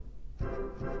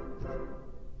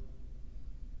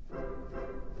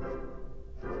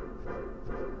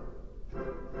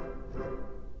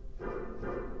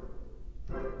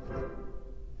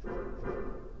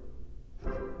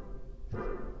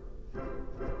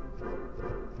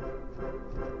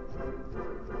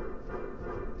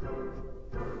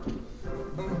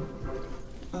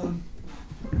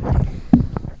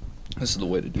This is the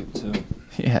way to do it too.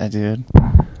 Yeah, dude.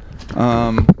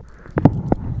 I'm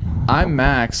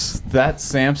Max. That's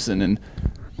Samson, and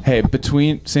hey,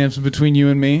 between you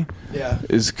and me, Yeah.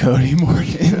 is Kody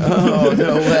Morgan. Oh,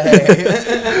 no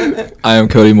way. I am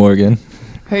Kody Morgan.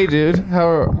 Hey, dude.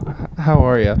 How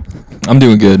are you? I'm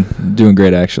doing good. Doing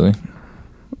great, actually.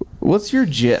 What's your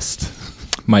gist?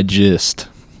 My gist.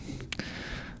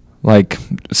 Like,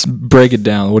 break it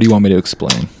down. What do you want me to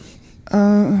explain?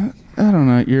 I don't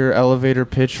know. Your elevator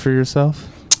pitch for yourself?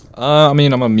 I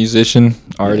mean, I'm a musician,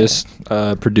 artist,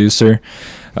 producer.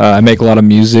 I make a lot of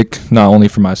music, not only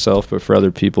for myself, but for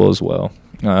other people as well.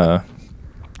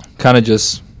 Kind of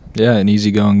just, an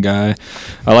easygoing guy.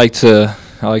 I like to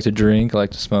drink. I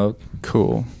like to smoke.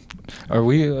 Cool. Are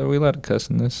we allowed to cuss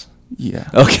in this? Yeah.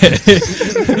 Okay.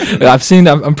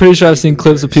 I'm pretty sure I've seen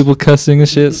clips of people cussing and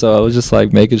shit, so I was just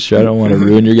like making sure I don't want to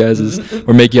ruin your guys's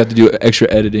or make you have to do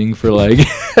extra editing for like.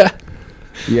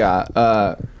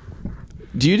 Yeah.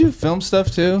 Do you do film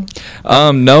stuff too?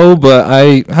 No, but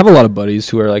I have a lot of buddies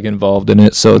who are like involved in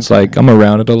it, so it's like I'm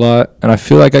around it a lot, and I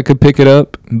feel like I could pick it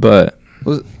up, but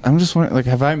I'm just wondering, like,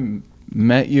 have I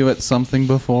met you at something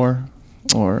before,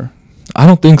 or? I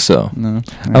don't think so. No.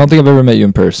 I don't think I've ever met you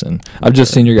in person. I've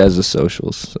just seen your guys'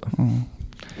 socials. So. Oh.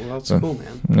 Well, that's cool,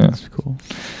 man. Yeah. That's cool.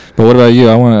 But what about you?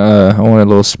 I want a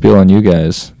little spiel on you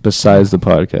guys besides the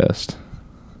podcast.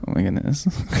 Oh my goodness.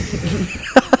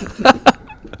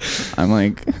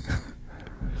 I'm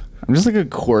just like a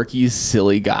quirky,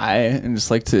 silly guy, and just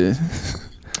like to.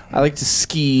 I like to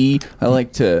ski. I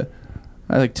like to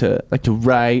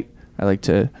write. I like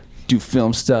to do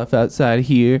film stuff outside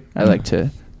here. I like to.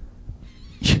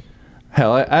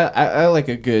 Hell, I like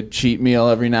a good cheat meal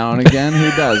every now and again.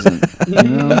 Who doesn't? You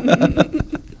know?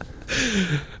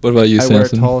 What about you, I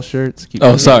Samson? wear tall shirts.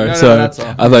 Sorry. That's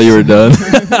all. I thought you were done.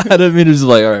 I didn't mean to just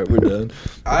like, all right, we're done.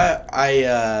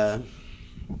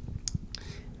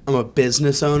 I'm a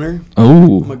business owner.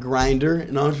 Oh. I'm a grinder,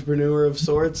 an entrepreneur of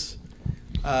sorts.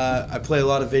 I play a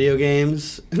lot of video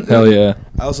games. Hell yeah.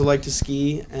 I also like to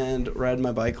ski and ride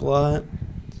my bike a lot.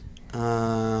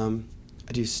 I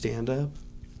do stand-up.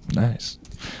 Nice.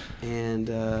 And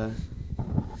I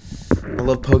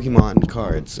love Pokemon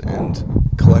cards and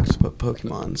collect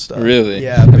Pokemon stuff. Really?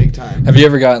 Yeah, big time. Have you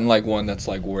ever gotten like one that's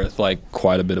like worth like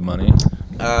quite a bit of money?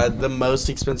 The most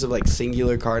expensive like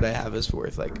singular card I have is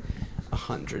worth like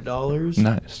 $100.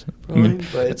 Nice. Probably, I mean,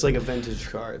 but it's like a vintage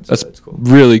card, so that's that's cool.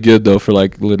 really good though for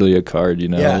like literally a card, you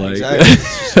know? Yeah, like, exactly.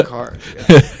 It's just a card.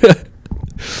 Yeah.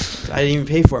 I didn't even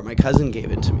pay for it. My cousin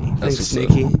gave it to me. That's Thanks, what's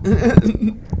Nikki.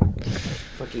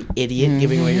 Fucking idiot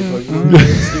giving away your Pokemon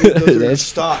cards, dude. Those are your That's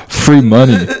stock. free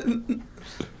money.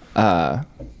 I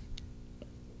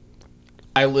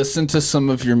listened to some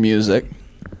of your music,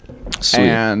 Sweet.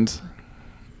 and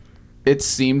it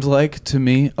seemed like to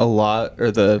me I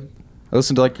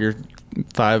listened to like your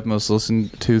 5 most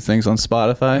listened to things on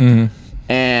Spotify,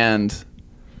 and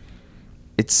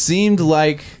it seemed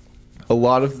like a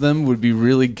lot of them would be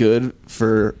really good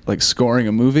for like scoring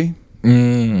a movie.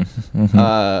 Mm-hmm.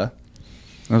 I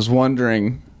was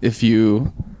wondering if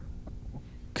you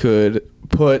could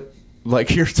put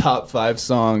like your top 5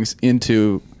 songs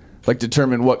into like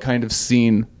determine what kind of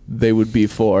scene they would be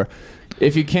for.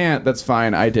 If you can't, that's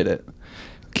fine. I did it.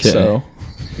 Okay. So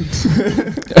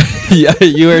yeah,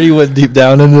 you already went deep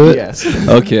down into it. yes.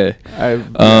 Okay.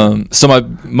 So my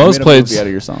most made a played movie out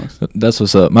of your songs. That's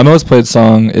what's up. My most played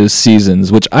song is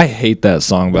Seasons, which I hate that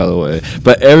song, by the way.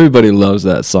 But everybody loves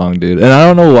that song, dude. And I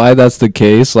don't know why that's the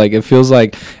case. Like, it feels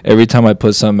like every time I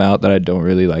put something out that I don't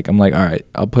really like, I'm like, all right,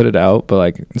 I'll put it out, but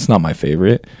like, it's not my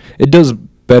favorite. It does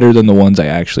better than the ones I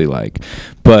actually like.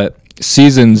 But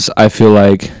Seasons, I feel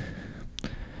like,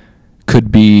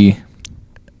 could be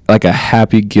like a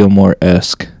Happy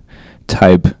Gilmore-esque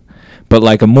type, but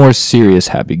like a more serious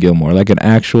Happy Gilmore, like an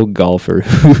actual golfer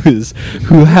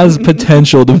who has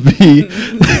potential to be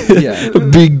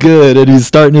be good, and he's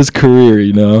starting his career,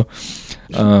 you know.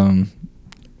 I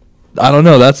don't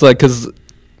know. That's like because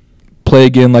play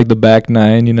again like the back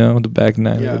nine, you know, the back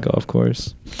nine of the golf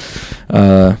course.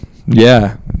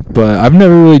 Yeah, but I've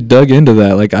never really dug into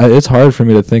that. Like, it's hard for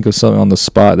me to think of something on the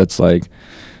spot that's like,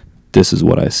 this is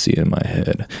what I see in my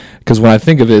head. Because when I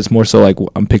think of it, it's more so like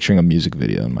I'm picturing a music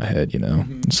video in my head, you know?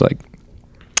 Mm-hmm. It's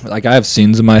like I have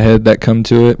scenes in my head that come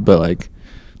to it, but like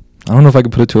I don't know if I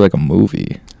could put it to like a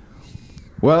movie.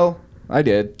 Well, I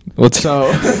did.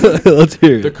 So So let's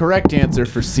hear the it. correct answer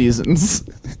for Seasons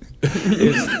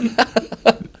is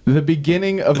the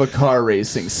beginning of a car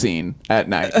racing scene at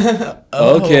night.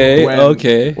 Okay, When-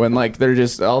 okay. When like they're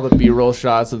just all the B-roll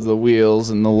shots of the wheels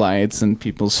and the lights and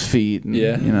people's feet. And,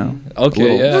 Yeah. You know.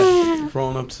 Okay, little- yeah.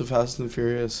 Rolling up to Fast and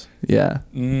Furious. Yeah.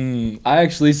 I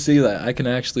actually see that. I can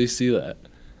actually see that.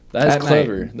 That's At night.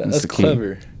 clever. That's That's the key.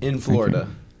 clever. In Florida.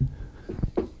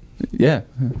 Yeah.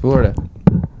 Florida.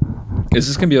 Is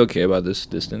this gonna be okay about this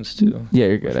distance too? Yeah,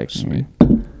 you're good. Actually.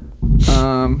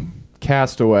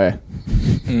 Castaway.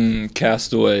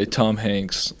 Castaway, Tom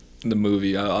Hanks, the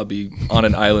movie. I'll be on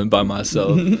an island by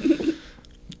myself.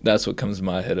 That's what comes to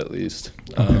my head at least.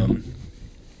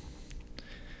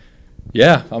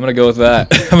 Yeah, I'm gonna go with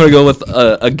that. I'm gonna go with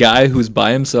a guy who's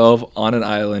by himself on an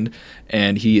island,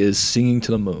 and he is singing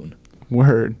to the moon.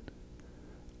 Word.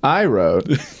 I wrote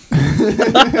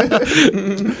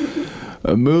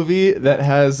a movie that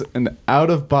has an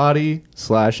out-of-body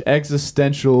 /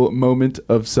 existential moment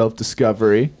of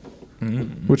self-discovery,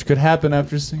 which could happen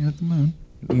after singing at the moon.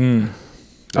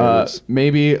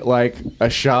 Maybe like a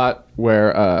shot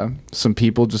where some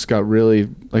people just got really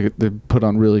like they put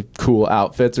on really cool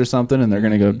outfits or something, and they're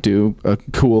gonna go do a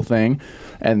cool thing,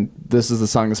 and this is the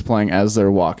song that's playing as they're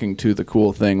walking to the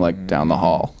cool thing, like down the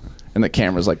hall, and the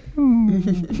camera's like,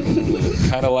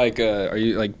 Kind of like, are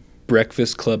you like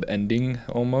Breakfast Club ending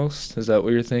almost? Is that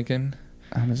what you're thinking?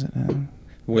 how does it end?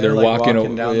 Where Yeah, they're like walking,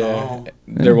 walking down the hall.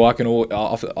 They're walking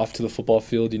off to the football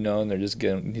field, you know, and they're just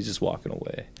getting. He's just walking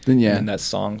away. Then yeah, And that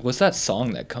song. What's that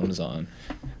song that comes on?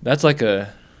 That's like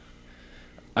a.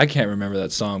 I can't remember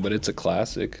that song, but it's a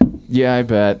classic. yeah, I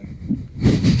bet.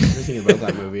 Everything about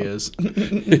that movie is.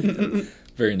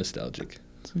 Very nostalgic.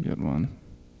 It's a good one.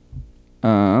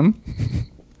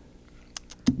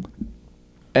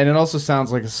 And it also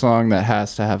sounds like a song that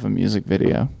has to have a music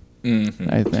video,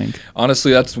 I think.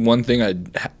 Honestly, that's one thing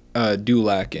I do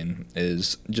lack in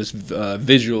is just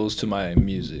visuals to my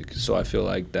music. So I feel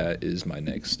like that is my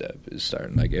next step is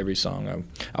starting like every song.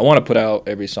 I want to put out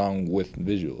every song with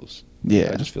visuals.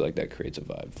 Yeah. I just feel like that creates a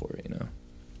vibe for it, you know.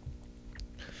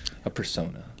 A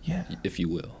persona, Yeah. if you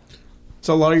will.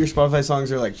 So a lot of your Spotify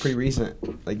songs are like pretty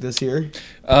recent, like this year.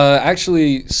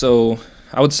 Actually, so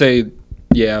I would say,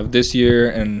 yeah, this year,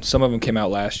 and some of them came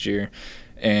out last year.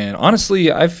 And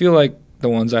honestly, I feel like the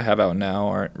ones I have out now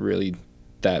aren't really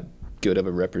that good of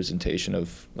a representation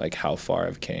of like how far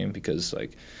I've came, because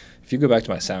like if you go back to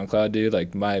my SoundCloud, dude,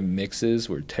 like my mixes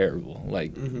were terrible,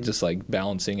 like just like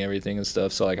balancing everything and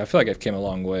stuff. So like I feel like I've came a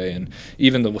long way, and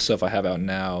even the stuff I have out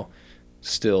now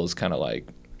still is kind of like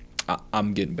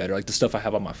I'm getting better. Like the stuff I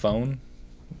have on my phone,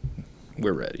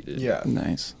 we're ready, dude. Yeah.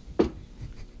 Nice.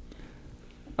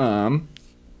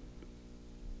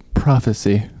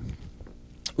 Prophecy.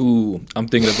 Ooh, I'm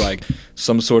thinking of like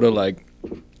some sort of like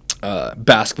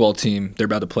basketball team. They're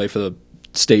about to play for the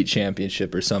state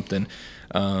championship or something.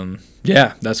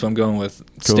 Yeah, that's what I'm going with.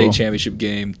 Cool. State championship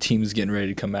game. Team's getting ready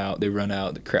to come out. They run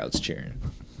out. The crowd's cheering.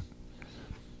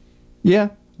 Yeah.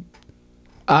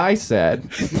 I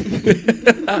said.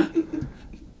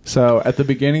 So at the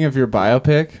beginning of your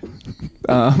biopic,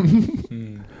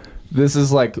 this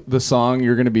is like the song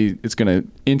it's gonna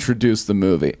introduce the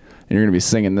movie, and you're gonna be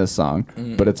singing this song,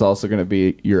 but it's also gonna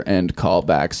be your end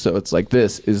callback. So it's like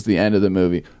this is the end of the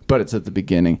movie, but it's at the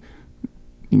beginning.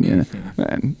 Yeah.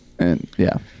 And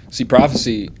yeah. See,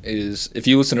 Prophecy is, if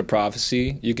you listen to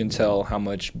Prophecy, you can tell how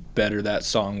much better that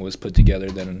song was put together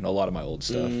than a lot of my old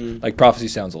stuff. Like Prophecy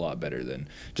sounds a lot better than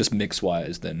just mix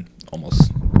wise than almost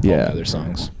all the other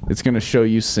songs. It's gonna show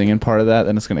you singing part of that,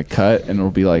 then it's gonna cut, and it'll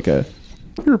be like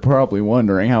you're probably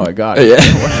wondering how I got it.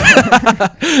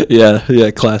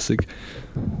 Yeah, classic.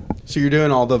 So you're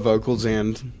doing all the vocals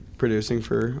and producing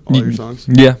for all your songs?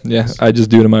 Yeah. I just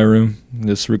do it in my room.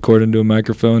 Just record into a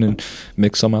microphone and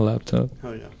mix on my laptop.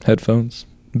 Oh yeah. Headphones.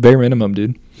 Bare minimum,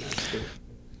 dude.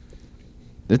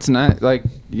 It's not like,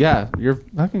 yeah, you're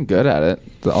fucking good at it.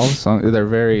 All the songs, they're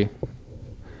very,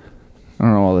 I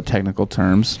don't know all the technical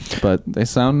terms, but they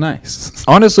sound nice.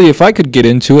 Honestly, if I could get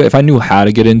into it, if I knew how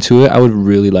to get into it, I would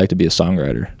really like to be a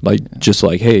songwriter. Like, just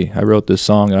like, hey, I wrote this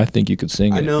song and I think you could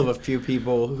sing it. I know of a few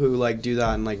people who like do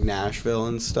that in like Nashville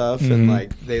and stuff, and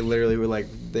like they literally were like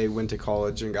they went to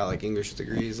college and got like English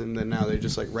degrees, and then now they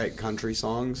just like write country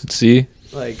songs. See?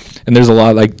 Like, And there's a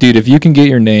lot, like, dude, if you can get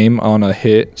your name on a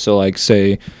hit, so like,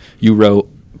 say you wrote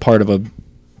part of a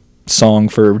song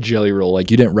for Jelly Roll,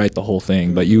 like you didn't write the whole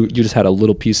thing, but you just had a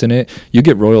little piece in it, you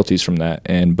get royalties from that,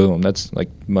 and boom, that's like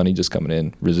money just coming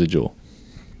in, residual.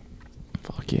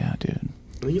 Fuck yeah, dude.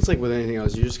 I think it's like with anything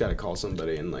else, you just gotta call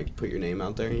somebody and like put your name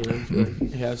out there. You know, if you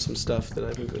like, have some stuff that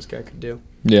I think this guy could do.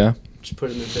 Yeah. Just put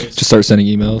it in their face. Just start sending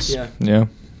emails. Yeah. Yeah.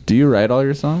 Do you write all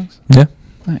your songs? Yeah.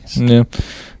 Nice. Yeah.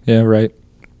 Yeah. Write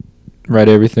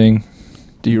everything.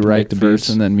 Do you write the first beats.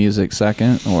 and then music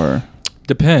second, or?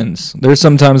 Depends. There's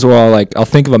some times where I'll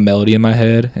think of a melody in my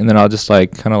head, and then I'll just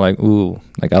like kind of like, ooh,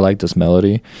 like I like this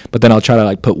melody, but then I'll try to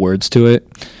like put words to it.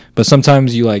 But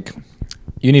sometimes you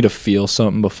need to feel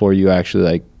something before you actually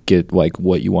like get like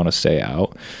what you want to say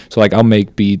out. So like I'll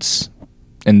make beats,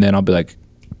 and then I'll be like,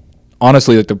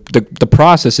 honestly, like the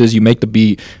process is you make the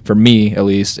beat, for me at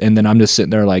least, and then I'm just sitting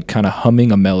there like kind of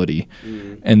humming a melody,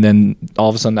 and then all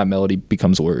of a sudden that melody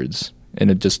becomes words, and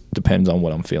it just depends on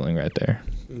what I'm feeling right there.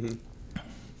 Mm-hmm.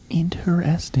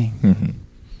 Interesting. Mm-hmm.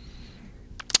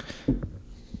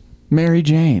 Mary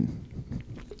Jane.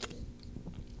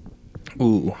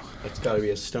 Ooh. It's got to be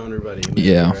a stoner buddy. Movie,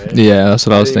 Yeah. right? Yeah, that's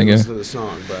what I was thinking. Listen to the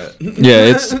song, but Yeah,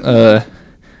 it's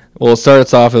well, it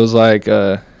starts off, it was like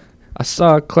I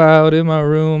saw a cloud in my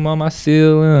room on my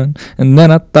ceiling, and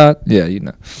then I thought, yeah, you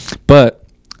know. But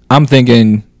I'm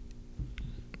thinking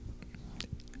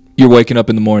you're waking up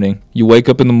in the morning. You wake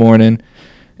up in the morning,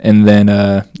 and then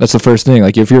that's the first thing.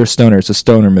 Like, if you're a stoner, it's a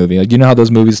stoner movie. Like, you know how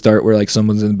those movies start where like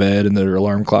someone's in bed and their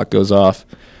alarm clock goes off,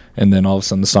 and then all of a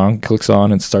sudden the song clicks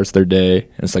on and starts their day,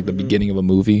 and it's like the beginning of a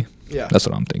movie. yeah, That's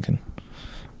what I'm thinking.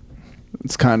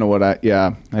 It's kind of what I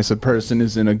said. Person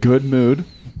is in a good mood,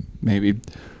 maybe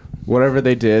whatever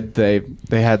they did, they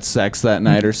had sex that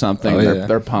night or something. Oh, they're, yeah.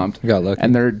 they're pumped. Got lucky.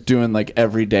 And they're doing like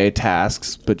everyday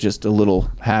tasks, but just a little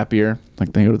happier.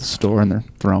 Like they go to the store and they're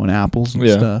throwing apples and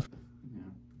Yeah. stuff.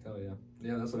 Hell yeah.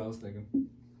 Yeah, that's what I was thinking.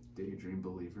 Daydream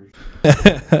believers.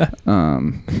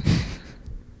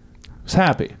 Was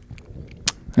happy.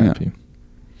 Happy.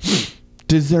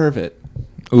 Deserve it.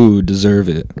 Ooh, deserve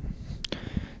it.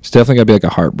 It's definitely gotta be like a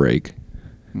heartbreak.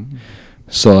 Mm-hmm.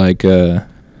 So like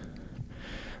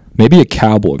maybe a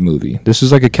cowboy movie. This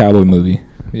is like a cowboy movie.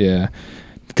 Yeah.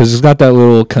 Because it's got that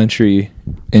little country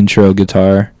intro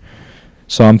guitar.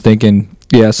 So I'm thinking,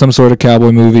 yeah, some sort of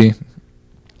cowboy movie.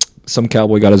 Some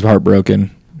cowboy got his heart broken.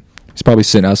 He's probably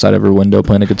sitting outside of her window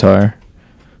playing a guitar.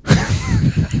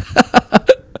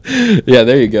 Yeah,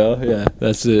 there you go. Yeah,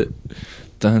 that's it.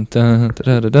 Dun dun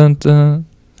da da dun dun.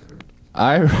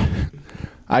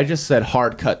 I just said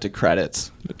hard cut to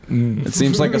credits. It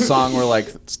seems like a song where like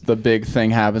the big thing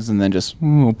happens and then just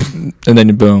And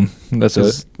then boom. That's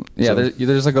it. yeah. So-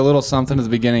 There's like a little something at the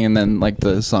beginning and then like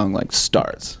the song like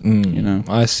starts. You know.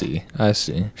 I see.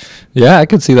 Yeah, I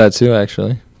could see that too,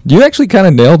 actually. You actually kind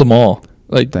of nailed them all.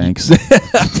 Like, Thanks.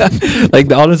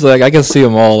 like, honestly, like, I can see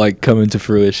them all, like, coming to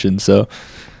fruition, so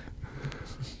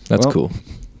that's Well, cool.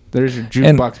 There's your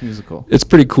And- jukebox musical. It's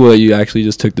pretty cool that you actually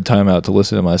just took the time out to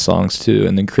listen to my songs, too,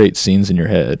 and then create scenes in your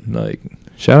head. Like,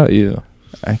 shout out you.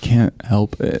 I can't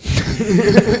help it.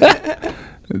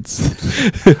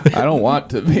 I don't want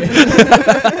to be.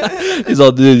 He's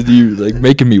all, dude, you like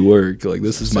making me work. Like,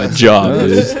 this is my job,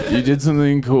 dude. You did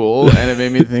something cool, and it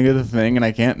made me think of the thing, and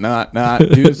I can't not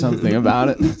do something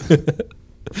about it.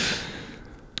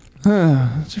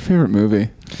 What's your favorite movie?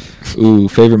 Ooh,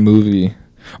 favorite movie.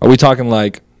 Are we talking,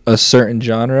 like, a certain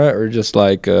genre or just,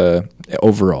 like,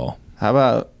 overall? How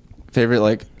about favorite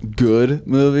like good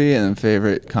movie and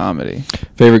favorite comedy?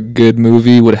 Favorite good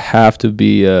movie would have to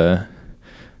be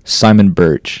Simon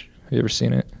Birch. Have you ever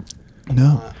seen it?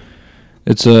 No.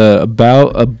 It's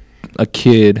about a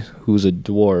kid who's a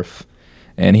dwarf,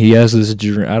 and he has this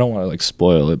dream. I don't want to like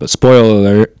spoil it, but spoiler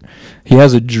alert: he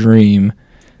has a dream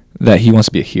that he wants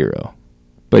to be a hero,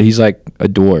 but he's like a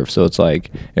dwarf, so it's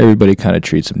like everybody kind of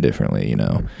treats him differently, you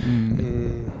know.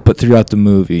 But throughout the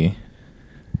movie,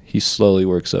 he slowly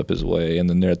works up his way, and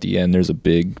then there at the end, there's a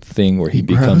big thing where he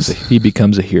becomes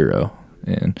a hero,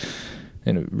 and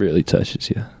it really touches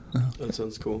you. That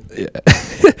sounds cool. Yeah,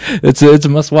 it's a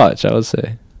must watch, I would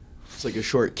say. It's like a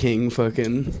short king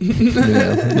fucking.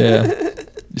 Yeah.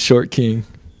 Short King.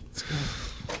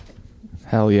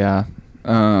 Hell yeah.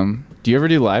 Do you ever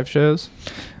do live shows?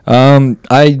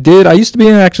 I did. I used to be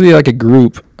in actually like a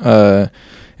group, and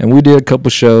we did a couple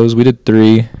shows. We did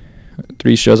three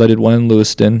shows. I did one in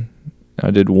Lewiston.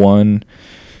 I did one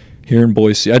here in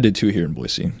Boise. I did two here in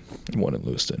Boise, and one in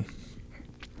Lewiston.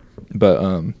 But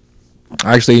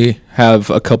I actually have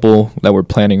a couple that we're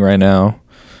planning right now.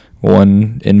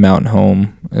 One in Mountain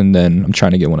Home, and then I'm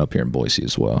trying to get one up here in Boise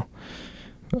as well.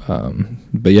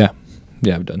 But yeah,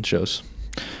 I've done shows.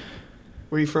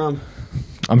 Where are you from?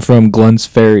 I'm from Glens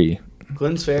Ferry.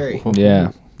 Glens Ferry.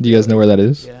 Yeah. Do you guys know where that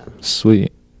is? Yeah.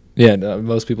 Sweet. Yeah, no,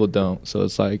 most people don't. So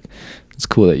it's It's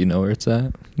cool that you know where it's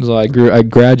at. So I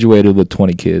graduated with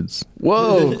 20 kids.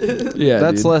 Whoa. Yeah,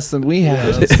 That's dude. less than we Yeah,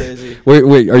 had. that's crazy.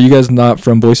 Wait, are you guys not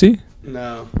from Boise?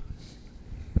 No.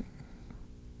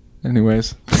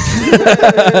 Anyways.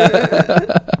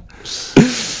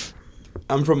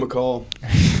 I'm from McCall.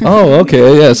 Oh,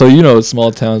 okay, yeah. So you know what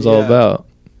small town's all Yeah. about.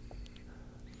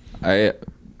 I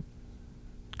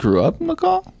grew up in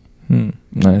McCall.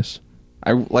 Nice,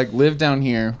 I lived down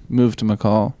here, moved to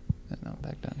McCall, and now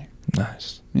back down here.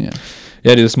 nice. Yeah.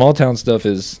 Yeah, dude. Small town stuff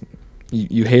is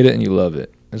you hate it and you love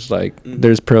it. It's like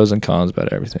there's pros and cons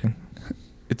about everything.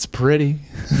 It's pretty.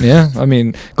 Yeah, I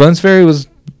mean, Glens Ferry was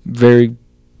very.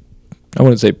 I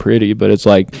wouldn't say pretty, but it's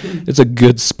like it's a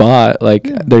good spot. Like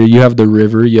there, you have the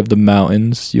river, you have the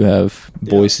mountains, you have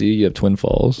Boise, you have Twin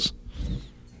Falls,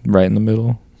 right in the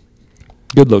middle.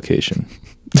 Good location.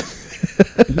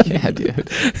 Yeah, dude.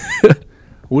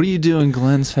 What do you do in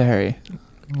Glens Ferry?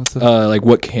 What's Like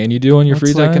what can you do on your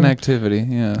free time? like an activity?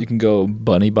 Yeah. You can go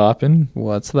bunny bopping.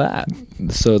 What's that?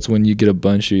 So it's when you get a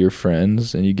bunch of your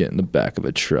friends and you get in the back of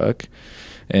a truck,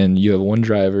 and you have one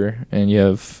driver, and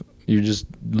you're just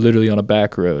literally on a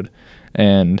back road,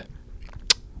 and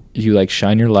you like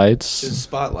shine your lights, Just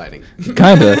spotlighting.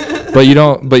 kind of, but you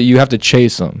don't. But you have to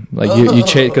chase them. Like you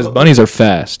chase because bunnies are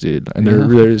fast, dude, and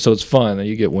they're so it's fun. And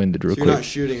you get winded real So you're quick. not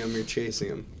shooting them, you're chasing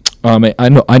them.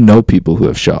 I know people who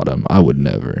have shot them. I would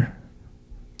never.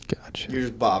 Gotcha. You're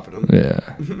just bopping them. Yeah.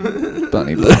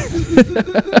 Bunny.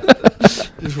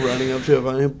 Just running up to a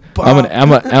bunny.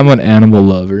 I'm an animal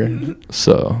lover,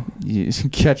 so You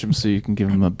catch him so you can give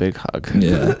him a big hug.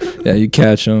 yeah. You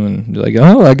catch them and you're like,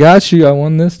 oh, I got you. I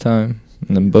won this time,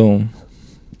 and then boom,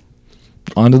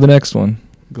 on to the next one.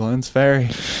 Glens Ferry.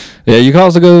 Yeah, you can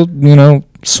also go,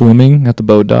 swimming at the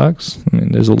boat docks. I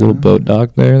mean, there's a little boat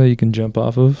dock there that you can jump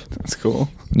off of. That's cool.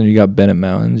 And then you got Bennett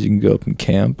Mountains. You can go up and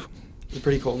camp. It's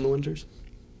pretty cold in the winters.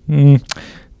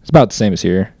 It's about the same as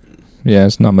here. Yeah,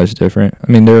 it's not much different.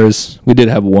 I mean, we did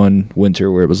have one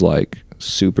winter where it was like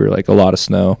super, like a lot of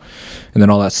snow, and then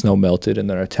all that snow melted, and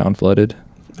then our town flooded.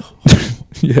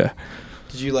 Yeah.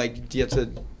 Do you have to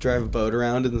drive a boat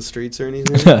around in the streets or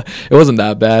anything? It wasn't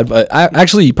that bad, but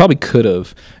you probably could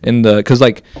have because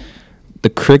like the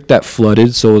creek that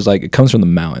flooded, so it was like it comes from the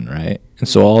mountain, right? And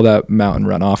so all that mountain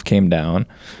runoff came down,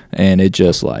 and it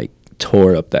just like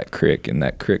tore up that creek, and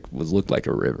that creek looked like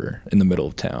a river in the middle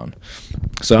of town.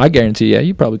 So I guarantee,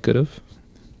 you probably could have.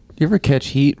 You ever catch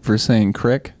heat for saying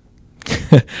crick?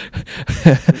 I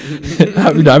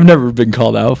mean, I've never been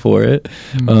called out for it.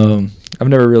 I've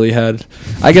never really had.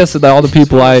 I guess that all the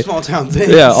people Small town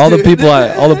things. yeah, all the dude.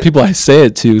 people I say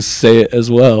it to say it as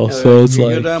well. Yeah, So it's you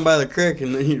like go down by the creek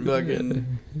and then you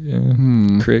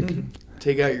fucking creek.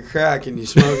 take out your crack and you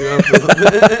smoke it up a little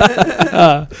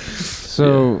bit.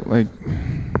 So,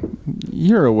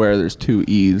 you're aware there's two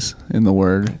E's in the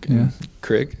word. Yeah.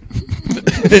 Crick.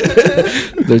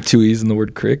 There are two E's in the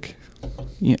word crick.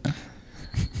 Yeah.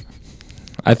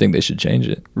 I think they should change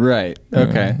it. Right.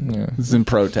 Okay. Yeah. This is in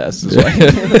protest. Is why.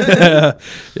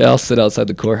 Yeah, I'll sit outside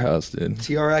the courthouse, dude.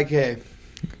 TRIK.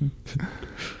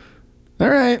 All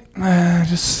right.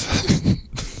 Just.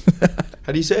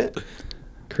 How do you say it?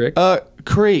 Crick.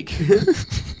 Creek.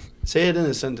 Say it in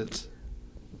a sentence.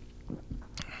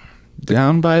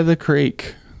 Down by the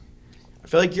creek. I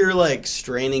feel like you're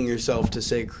straining yourself to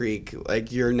say creek.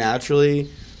 Like you're naturally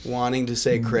wanting to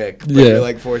say crick, but Yeah.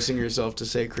 you're forcing yourself to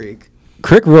say creek.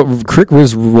 Crick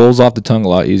rolls off the tongue a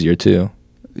lot easier too.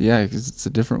 Yeah, because it's a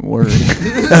different word.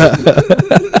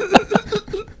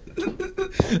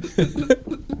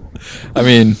 I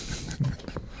mean,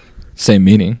 same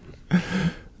meaning.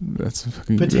 That's a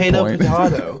fucking good Potato, point.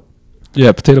 potato.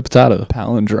 Yeah, potato.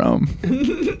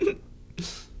 Palindrome.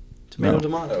 Tomato, No.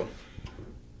 tomato.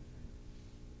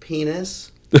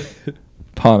 Penis.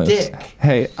 Ponus. Dick.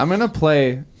 Hey, I'm going to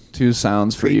play two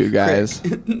sounds for you guys.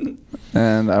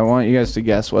 And I want you guys to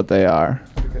guess what they are.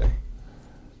 Okay.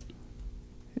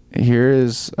 Here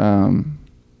is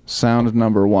sound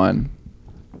number one.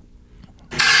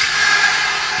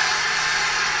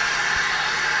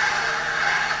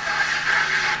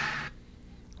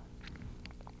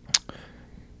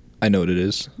 I know what it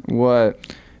is.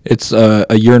 What? It's a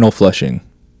urinal flushing.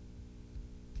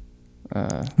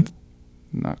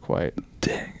 Not quite.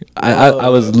 Dang. I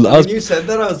was When you said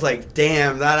that, I was like,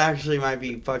 damn, that actually might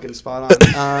be fucking spot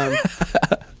on.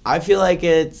 I feel like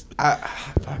it's.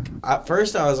 Fuck. At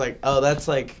first, I was like, oh, that's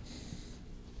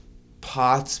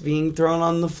pots being thrown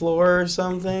on the floor or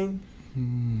something.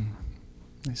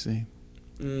 I see.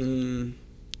 Mm.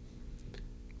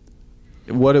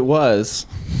 What it was.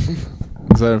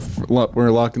 Is that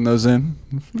we're locking those in?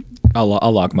 I'll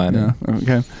lock mine in. Yeah.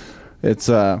 Okay. It's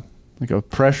like a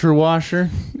pressure washer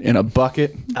in a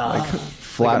bucket, like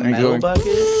flat like a metal and going.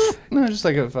 bucket. No, just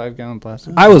like a 5-gallon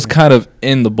plastic. I was kind of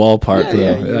in the ballpark Yeah, though.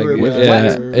 yeah, you were with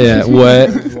Wet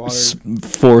water.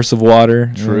 force of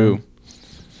water. True.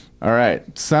 All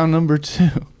right, sound number 2.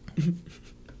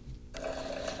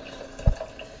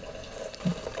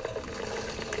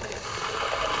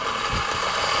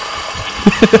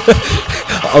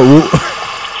 Oh.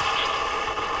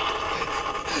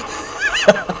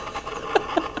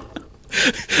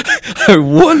 I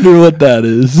wonder what that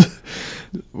is.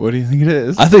 What do you think it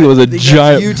is? I think it was a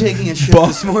giant. You taking a shit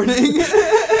this morning?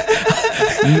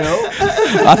 No.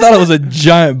 I thought it was a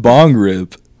giant bong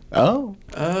rip. Oh,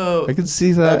 Oh. I can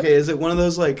see that. Okay, is it one of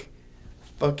those like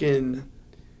fucking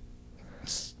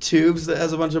tubes that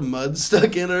has a bunch of mud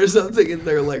stuck in it or something and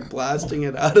they're like blasting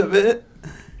it out of it?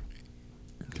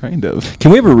 Kind of.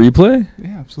 Can we have a replay?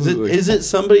 Yeah, Is absolutely. it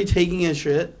somebody taking a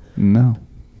shit? No.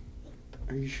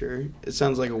 Are you sure? It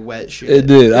sounds like a wet shit. It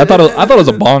did. I thought it was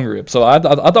a bong rip. So I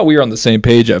thought we were on the same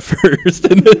page at first,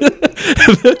 and then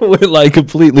it went like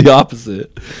completely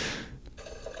opposite.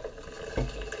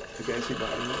 Okay, I see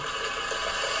bottom.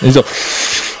 And he's like, I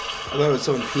thought it was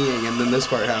someone peeing and then this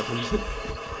part happened.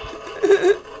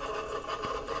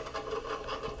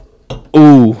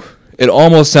 ooh. It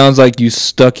almost sounds like you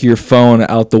stuck your phone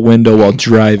out the window while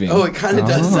driving. Oh, it kind of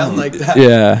does sound like that.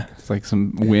 Yeah. It's like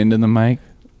some wind in the mic.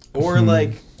 Or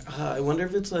like, I wonder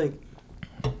if it's like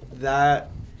that,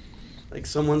 like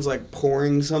someone's like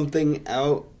pouring something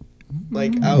out,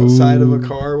 like outside of a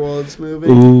car while it's moving.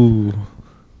 Ooh.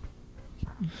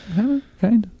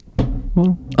 Kind of.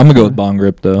 Well, I'm gonna go with bong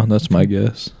rip though. That's my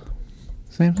guess.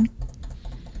 same thing.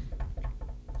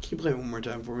 Can you play it one more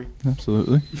time for me?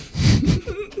 Absolutely.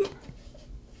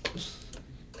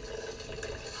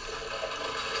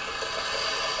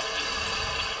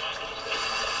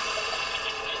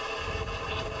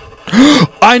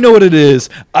 I know what it is.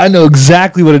 I know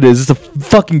exactly what it is. It's a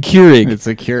fucking Keurig. It's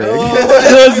a Keurig.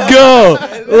 Let's go.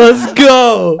 Let's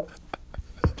go.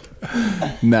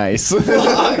 Nice.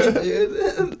 Fuck,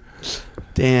 dude.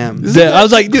 Damn. Damn, I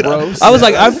was like, dude, gross? I was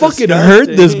like, I've That's fucking heard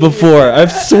this disgusting. before. I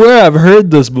swear I've heard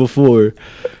this before.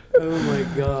 Oh my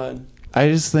god. I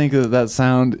just think that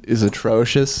sound is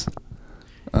atrocious.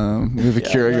 We have a Yeah,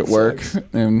 Keurig that at work, sucks.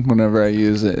 and whenever I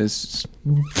use it, it's just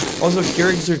Also,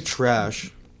 Keurigs are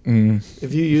trash.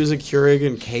 If you use a Keurig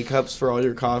and K-Cups for all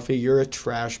your coffee, you're a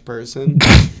trash person.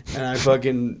 And I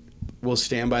fucking will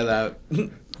stand by that.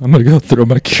 I'm gonna go throw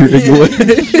my Keurig You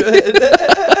away.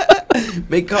 should.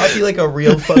 Make coffee like a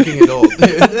real fucking adult,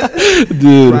 dude.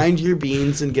 Dude. Grind your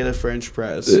beans and get a French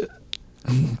press.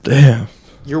 Damn.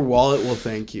 Your wallet will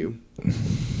thank you.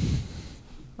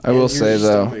 I will And say your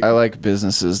though, stomach. I like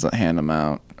businesses that hand them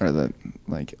out or that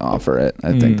like offer it.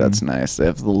 I think that's nice. They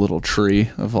have the little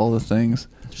tree of all the things,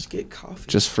 Just get coffee.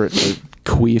 just for it to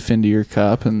queef into your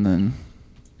cup, and then.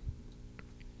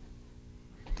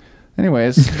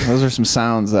 Anyways, those are some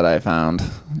sounds that I found.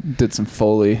 Did some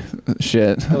Foley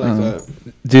shit. I like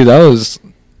that. Dude, those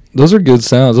are good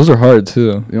sounds. Those are hard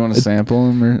too. You want to sample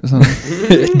them or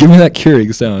something? Give me that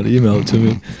Keurig sound. Email it to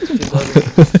me.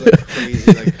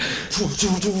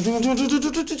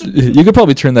 You could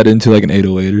probably turn that into like an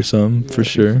 808 or something for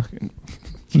sure.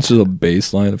 It's just a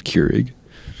bass line of Keurig.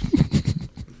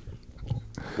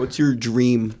 What's your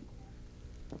dream?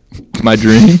 My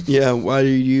dream? Yeah,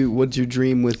 what's your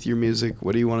dream with your music?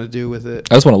 What do you want to do with it?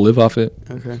 I just want to live off it.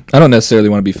 Okay. I don't necessarily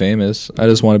want to be famous. I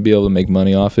just want to be able to make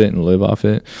money off it and live off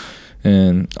it.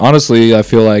 And honestly, I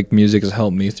feel like music has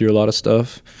helped me through a lot of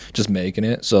stuff, just making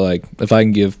it. So like, if I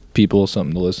can give people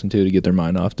something to listen to get their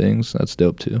mind off things, that's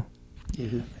dope too.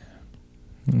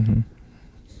 Mm-hmm.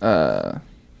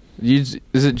 Is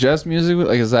it just music?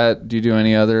 Like, do you do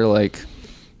any other like?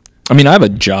 I mean, I have a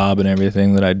job and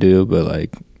everything that I do, but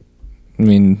like, I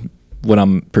mean, what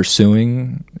I'm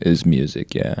pursuing is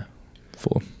music. Yeah,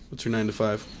 full. What's your 9 to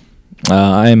 5?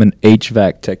 I am an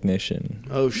HVAC technician.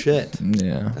 Oh shit.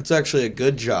 Yeah. That's actually a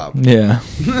good job. Yeah.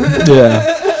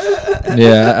 Yeah.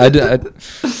 Yeah.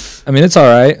 I mean, it's all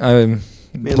right. I'm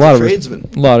Man's a tradesman.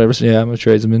 I'm a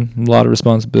tradesman. A lot of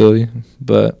responsibility,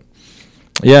 but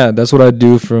yeah, that's what I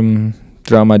do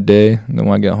throughout my day. And then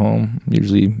when I get home,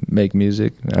 usually make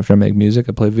music. After I make music,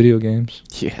 I play video games.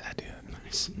 Yeah, dude.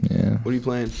 Nice. Yeah. What are you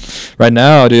playing? Right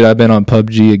now, dude, I've been on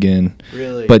PUBG again.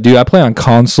 Really? But dude, I play on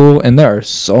console, and there are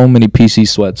so many PC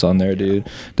sweats on there, dude.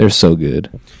 They're so good.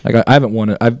 Like I haven't won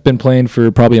it. I've been playing for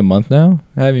probably a month now.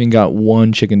 I haven't even got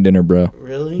one chicken dinner, bro.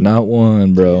 Really? Not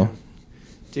one, bro.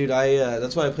 Dude,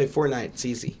 that's why I play Fortnite. It's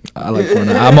easy. I like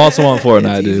Fortnite. I'm also on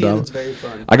Fortnite, It's easy dude. and it's very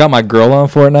fun. I got my girl on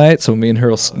Fortnite, so me and her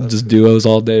will just duos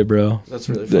all day, bro. That's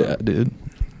really fun. Yeah, dude.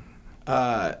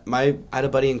 I had a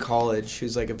buddy in college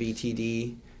who's like a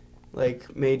VTD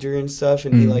like major and stuff,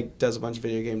 and he like does a bunch of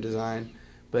video game design,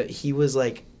 but he was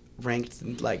like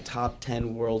ranked like top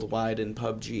 10 worldwide in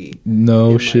PUBG.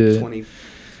 No in, shit.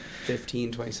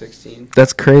 2015, 2016.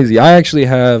 That's crazy. I actually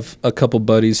have a couple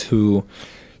buddies who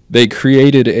they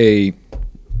created a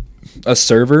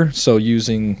server, so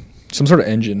using some sort of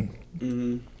engine.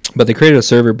 Mm-hmm. But they created a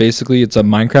server. Basically, it's a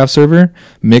Minecraft server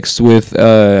mixed with.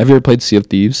 Have you ever played Sea of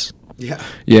Thieves? Yeah.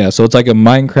 Yeah, so it's like a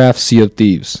Minecraft Sea of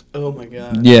Thieves. Oh my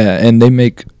god. Yeah, and they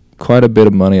make quite a bit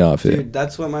of money off it. Dude,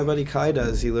 that's what my buddy Kai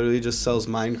does. He literally just sells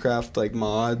Minecraft like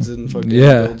mods and fucking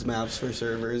builds maps for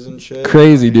servers and shit.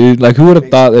 Crazy, like, dude. Like, who would have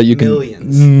thought that you can?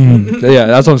 Millions. Yeah,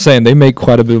 that's what I'm saying. They make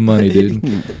quite a bit of money, dude.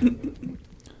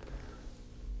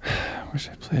 Wish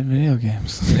I played video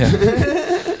games.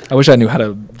 Yeah. I wish I knew how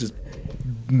to just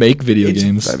make video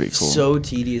games. That'd be cool. So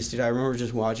tedious, dude. I remember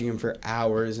just watching him for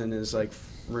hours in his like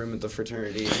room at the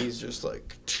fraternity. And he's just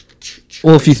like,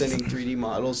 Well, if you sending 3D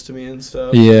models to me and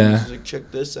stuff. Yeah. He's like,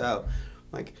 check this out.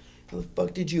 I'm like, how the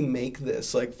fuck did you make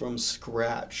this like from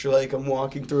scratch? Like, I'm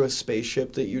walking through a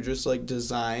spaceship that you just like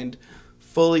designed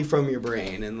fully from your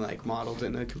brain and like modeled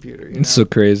in a computer. You know? It's so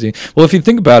crazy. Well, if you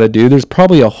think about it, dude, there's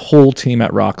probably a whole team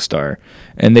at Rockstar,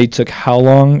 and they took how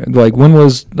long? Like, when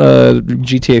was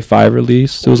GTA 5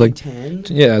 released? It was like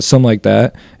 2010? Yeah, something like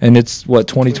that. And it's what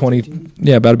 2020? 2015?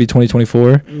 Yeah, about to be 2024.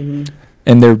 Mm-hmm.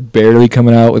 And they're barely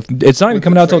coming out with. It's not even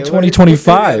coming out till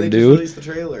 2025, They dude. just released the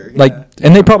trailer. Like, yeah.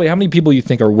 and they probably, how many people you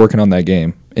think are working on that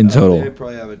game in total? They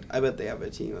probably have I bet they have a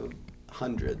team of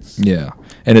hundreds. Yeah,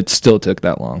 and it still took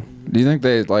that long. Do you think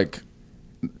they like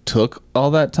took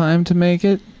all that time to make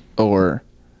it, or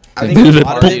I They've think a been,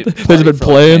 lot of it. they've been for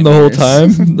playing the whole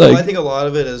time. Well, I Like, think a lot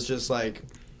of it is just like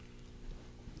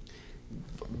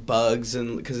bugs,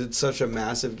 and because it's such a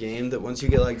massive game that once you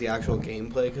get like the actual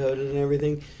gameplay coded and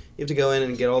everything, you have to go in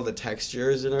and get all the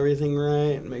textures and everything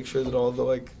right, and make sure that all the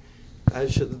like.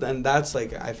 And that's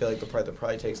like I feel like the part that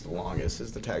probably takes the longest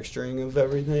is the texturing of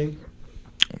everything.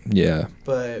 yeah.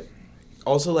 But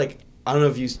also like I don't know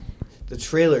if you. The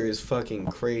trailer is fucking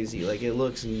crazy. Like, it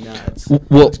looks nuts. Well,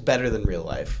 it looks better than real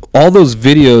life. All those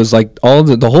videos, like all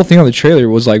the whole thing on the trailer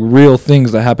was like real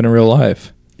things that happen in real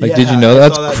life. Like, did you know I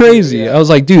that's saw that crazy? too, yeah. I was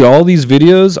like, dude, all these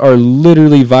videos are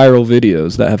literally viral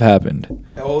videos that have happened.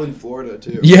 All in Florida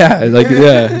too. Yeah, like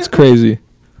yeah, it's crazy.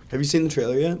 Have you seen the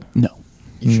trailer yet? no?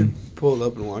 You should pull it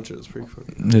up and watch it. It's pretty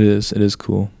fucking. It is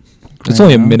cool. It's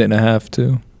only a minute and a half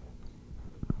too.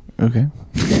 Okay.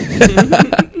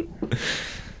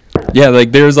 Yeah,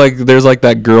 like there's like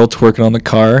that girl twerking on the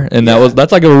car, and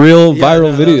that's like a real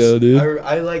viral video, dude.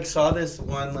 I like saw this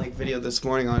one like video this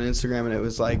morning on Instagram, and it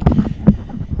was like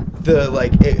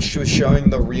it was showing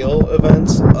the real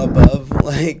events above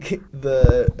like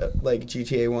the like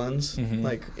GTA ones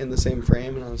like in the same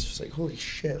frame, and I was just like, holy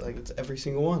shit, like it's every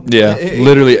single one. Yeah,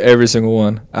 literally every single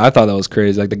one. I thought that was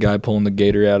crazy, like the guy pulling the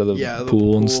gator out of the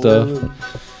pool and stuff.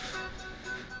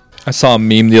 I saw a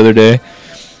meme the other day,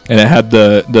 and it had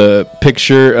the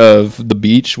picture of the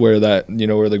beach where that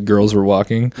where the girls were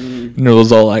walking, and it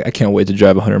was all like, I can't wait to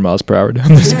drive 100 miles per hour down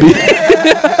this beach.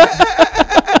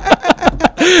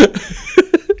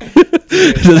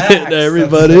 Just hitting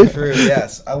everybody. That's so true.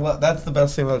 Yes, I love. That's the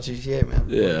best thing about GTA, man.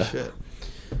 Yeah. Holy shit.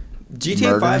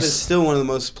 GTA 5 Murders. is still one of the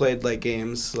most played like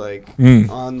games like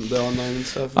on the online and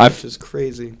stuff, which is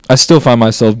crazy. I still find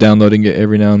myself downloading it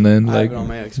every now and then. I Like, have it on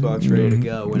my Xbox ready to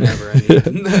go whenever I need.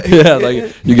 yeah,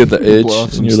 like you get the itch Blow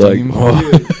off and some you're steam. like,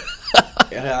 oh. Dude.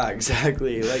 Yeah,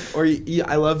 exactly. Like, or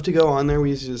I love to go on there. We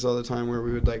used to do this all the time, where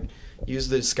we would like use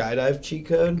the skydive cheat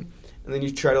code, and then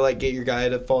you try to like get your guy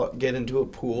to get into a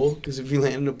pool, because if you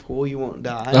land in a pool, you won't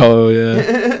die. Oh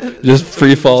yeah, just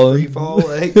free falling. Free fall,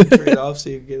 like trade off, so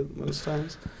you get it most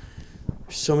times.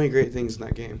 There's so many great things in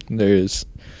that game. There is.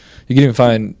 You can even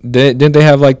find. Didn't they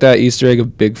have like that Easter egg of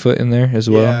Bigfoot in there as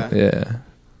well? Yeah.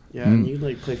 Yeah, and you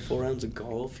like play 4 rounds of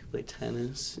golf. You play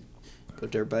tennis. Go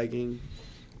dirt biking.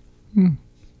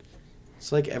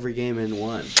 It's like every game in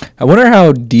one. I wonder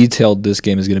how detailed this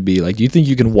game is going to be. Like, do you think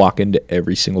you can walk into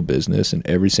every single business and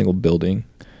every single building?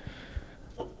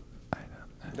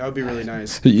 That would be really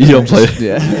nice. You don't play.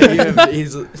 Yeah.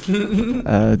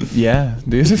 Yeah,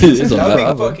 dude. That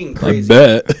would be fucking crazy.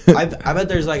 I bet. I bet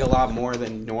there's like a lot more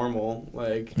than normal.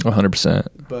 Like, 100%.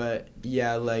 but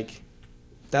yeah, like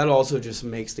that also just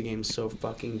makes the game so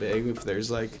fucking big. If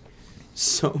there's like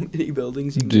so many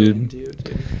buildings you can go into,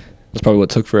 dude. That's probably what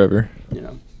took forever.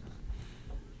 Yeah.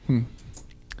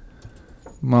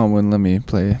 Mom wouldn't let me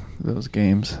play those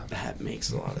games. That makes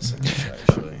a lot of sense,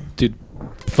 actually. Dude,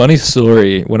 Funny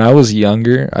story. When I was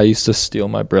younger, I used to steal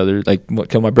my brother. Like,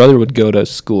 'cause my brother would go to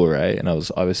school, right? And I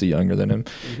was obviously younger than him.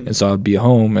 And so I would be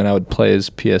home and I would play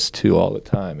his PS2 all the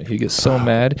time. And he'd get so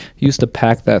mad. He used to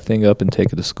pack that thing up and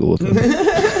take it to school with him.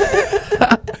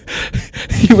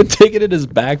 He would take it in his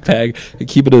backpack and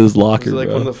keep it in his locker. Was it like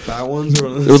bro. one of the fat ones or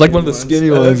one of the It was like one of the skinny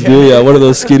ones, Okay. dude. Yeah, one of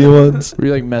those skinny ones. Were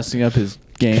you like messing up his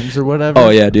games or whatever? Oh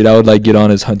yeah, dude. I would like get on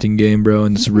his hunting game, bro,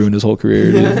 and just ruin his whole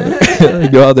career.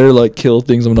 Dude. Go out there like kill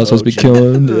things I'm not supposed to be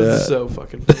killing. This Yeah. is so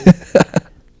fucking funny.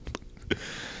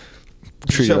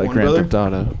 Treat you you have like one Grand brother? Theft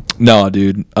Auto. No,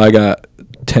 dude. I got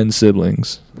 10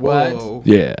 siblings. Whoa.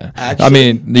 Yeah. Actually? I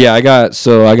mean, yeah. I got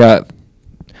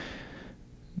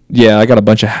a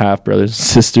bunch of half brothers and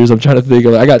sisters. I'm trying to think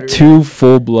of. I got 2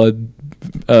 full blood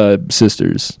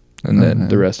sisters, and then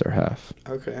the rest are half.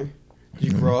 Okay.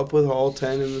 Did you grow up with all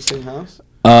 10 in the same house?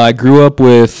 I grew up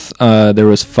with there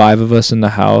was 5 of us in the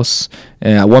house,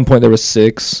 and at one point there was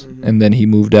 6, and then he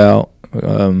moved out.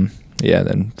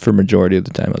 Then for majority of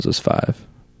the time it was just 5.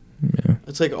 Yeah.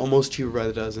 It's like almost 2 by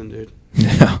the dozen, dude.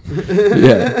 Yeah.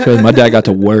 Yeah. 'Cause my dad got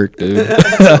to work, dude.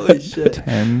 Holy shit.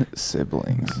 10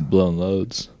 siblings. Blowing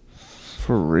loads.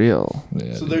 For real.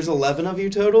 Yeah, So there's 11 of you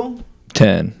total?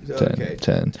 10. Okay.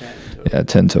 10. 10 total. Yeah,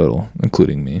 10 total,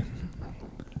 including me.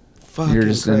 Fucking You're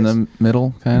just Christ. in the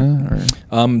middle, kind of? Or?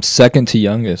 I'm second to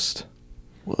youngest.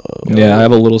 Whoa. Yeah, I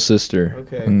have a little sister.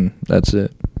 Okay. And that's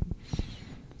it.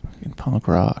 Fucking punk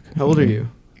rock. How old are you?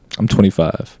 I'm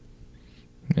 25.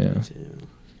 Yeah. Two.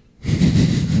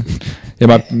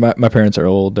 Yeah, my parents are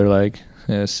old. They're like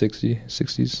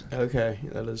 60s. Okay,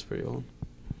 that is pretty old.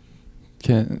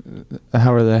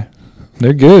 How are they?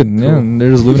 They're good. Cool. Yeah, and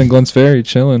they're just living in Glens Ferry,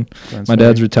 chilling. Glens My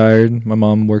dad's Ferry. retired. My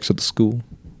mom works at the school.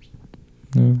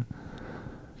 Yeah.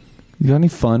 You got any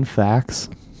fun facts?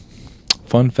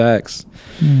 Fun facts.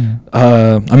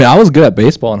 I mean, I was good at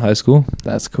baseball in high school.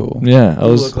 That's cool. Yeah, I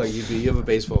You was. look like you have a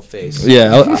baseball face.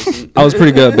 Yeah, I was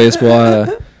pretty good at baseball.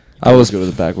 I was good with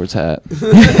a backwards hat.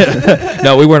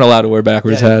 No, we weren't allowed to wear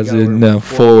backwards Yeah, you hats, gotta dude. wear No, them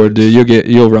forward, dude.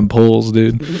 You'll run poles,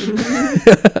 dude.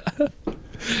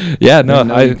 Yeah, no, I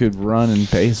know you could run in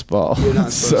baseball. You're not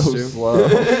It's so supposed to.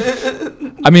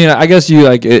 slow. I mean, I guess you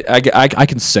like it. I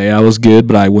can say I was good,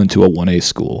 but I went to a 1A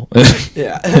school.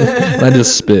 Yeah. I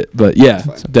just spit, but yeah,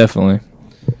 That's fine. definitely.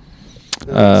 That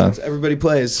makes sense. Everybody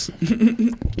plays.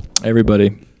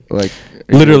 Everybody, Like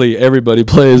literally everybody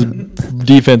plays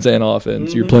defense and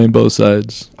offense. You're playing both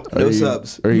sides. No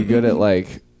subs. Are you good at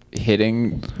like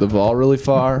hitting the ball really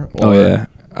far? Oh yeah,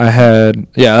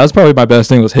 that's probably my best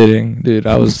thing was hitting, dude.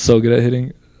 I was so good at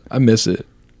hitting. I miss it.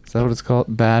 Is that what it's called?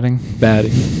 Batting.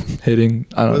 Batting, hitting.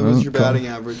 I don't What know. was your batting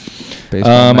average?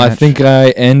 Baseball I match? think I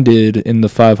ended in the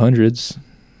 500s.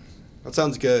 That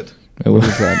sounds good. What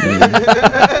does that mean?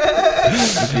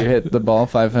 Did you hit the ball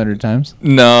 500 times?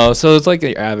 No, so it's like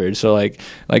the average. So like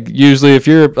usually if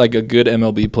you're like a good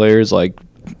MLB player, is like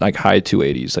high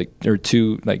 280s, like or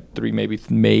 3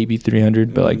 maybe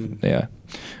 300, but like yeah.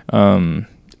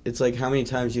 It's like how many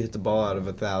times you hit the ball out of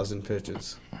 1,000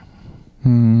 pitches,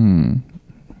 right? And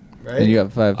you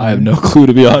got 500. I have no clue,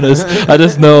 to be honest. I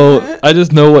just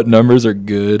know what numbers are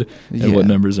good and what Yeah.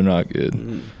 numbers are not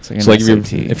good. It's like an So like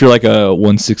SAT. if you're like a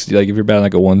 160, like if you're batting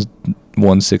like a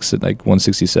 116, like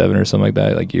 167 or something like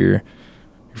that, like you're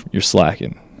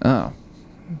slacking. Oh,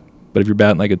 But if you're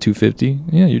batting like a 250,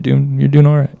 yeah, you're doing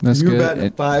all right. that's you were good. batting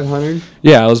at 500.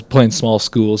 Yeah, I was playing small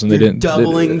schools and You're they didn't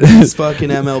doubling these fucking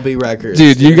MLB records.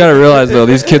 Dude, you gotta realize though,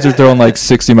 these kids are throwing like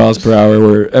 60 miles per hour,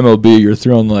 where MLB you're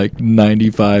throwing like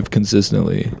 95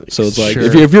 consistently. So it's like Sure.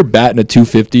 if you're batting a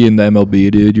 250 in the MLB,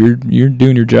 dude, you're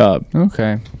doing your job.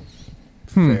 Okay.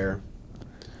 Fair.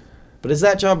 But is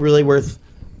that job really worth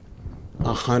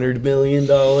 $100 million?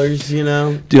 You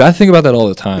know, Dude, I think about that all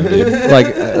the time, dude. like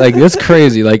it's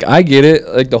crazy. Like I get it.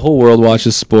 Like the whole world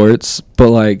watches sports, but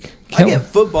like I get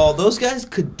football. Those guys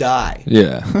could die.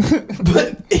 yeah.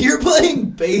 But you're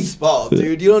playing baseball,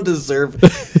 dude. You don't deserve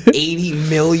 $80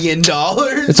 million.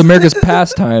 It's America's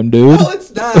pastime, dude. No,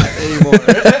 it's not anymore.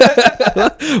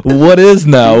 What is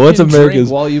now? You What's can drink America's?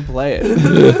 while you play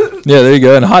it? Yeah, there you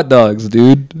go. And hot dogs,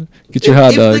 dude. Get your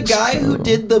hot If dogs. the guy who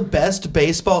did the best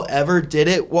baseball ever did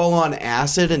it while on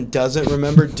acid and doesn't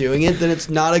remember doing it, then it's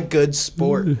not a good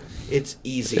sport. It's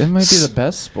easy. It might be the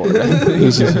best sport. I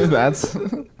think. That's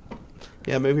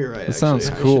Yeah, maybe you're right. That sounds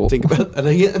actually. I cool. should think about that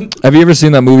again. Have you ever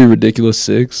seen that movie Ridiculous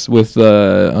Six with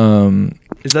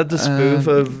Is that the spoof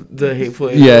of the Hateful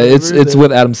Eight? Yeah, or it's whatever?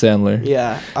 with Adam Sandler.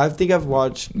 Yeah, I think I've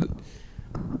watched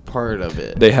part of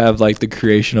it. They have like the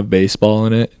creation of baseball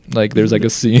in it. Like there's like a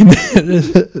scene.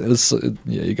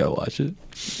 You gotta watch it.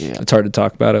 yeah. It's hard to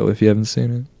talk about it if you haven't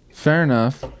seen it. Fair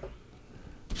enough.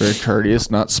 Very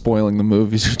courteous, not spoiling the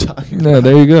movies you're talking about. No,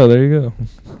 there you go. There you go.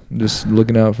 Just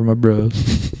looking out for my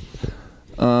bros.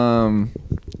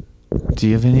 Do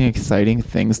you have any exciting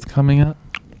things coming up?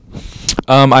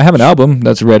 I have an album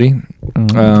that's ready.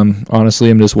 Honestly,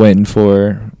 I'm just waiting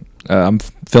for. I'm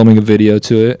filming a video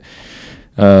to it.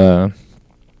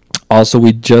 Also,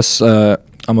 we just.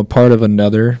 I'm a part of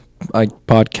another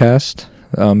podcast.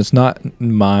 It's not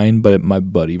mine, but my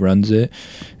buddy runs it,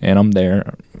 and I'm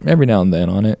there every now and then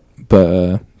on it.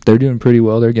 But they're doing pretty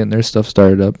well. They're getting their stuff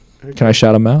started up. Can I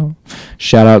shout them out?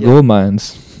 Shout out Gold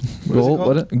Mines.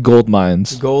 Gold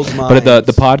Mines. Gold Mines. But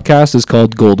the podcast is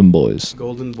called Golden Boys.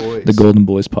 Golden Boys. The Golden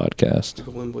Boys podcast.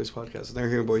 The Golden Boys podcast. They're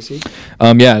here in Boise.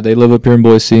 Yeah, they live up here in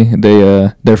Boise.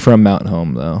 They're from Mountain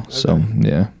Home though. Okay. So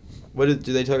yeah. Do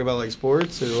they talk about like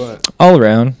sports or what? All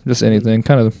around, just anything,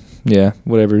 kind of. Yeah,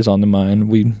 whatever's on the mind.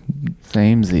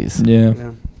 Samesies.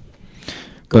 Yeah.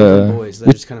 Golden Boys.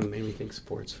 That just kind of made me think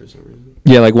sports for some reason.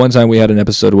 Yeah, like one time we had an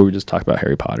episode where we just talked about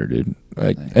Harry Potter, dude.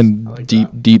 Like, nice. And like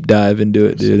deep dive into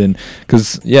it, dude. And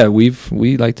because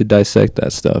we like to dissect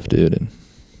that stuff, dude.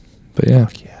 But yeah.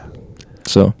 Fuck yeah.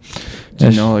 So. Do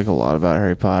you know like a lot about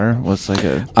Harry Potter? What's like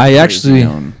a? I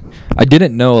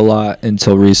didn't know a lot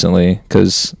until recently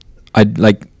because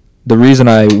the reason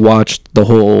I watched the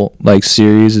whole like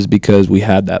series is because we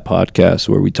had that podcast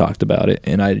where we talked about it,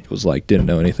 and I was like didn't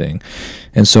know anything,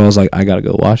 and so I was like I gotta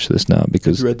go watch this now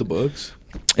because you read the books.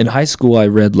 In high school, I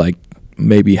read like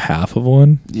maybe half of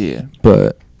one. Yeah,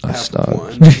 but I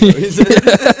stopped.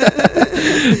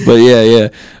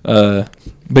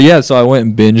 But yeah. So I went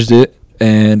and binged it,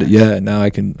 and yeah, now I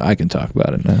can talk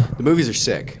about it now. The movies are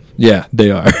sick. Yeah,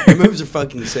 they are. The movies are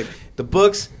fucking sick. The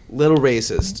books, little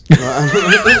racist.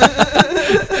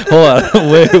 Hold on,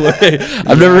 wait.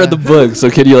 I've never read the book, so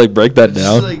can you like break that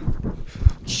down?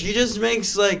 She just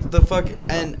makes like the fuck,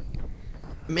 and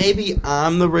maybe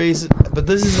I'm the racist, but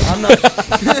I'm not.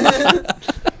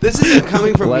 This isn't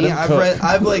coming from me.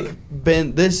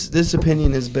 This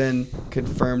opinion has been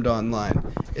confirmed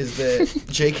online. Is that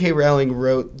J.K. Rowling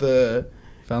wrote the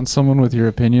found someone with your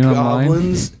opinion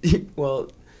goblins? Online? Well,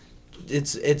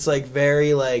 it's like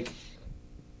very like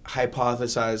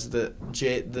hypothesized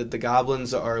that the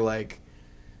goblins are like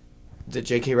that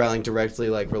J.K. Rowling directly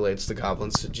like relates the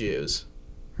goblins to Jews.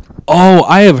 Oh,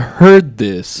 I have heard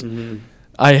this. Mm-hmm.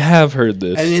 I have heard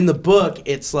this. And in the book,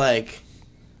 it's like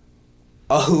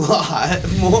a lot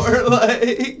more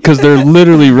like because they're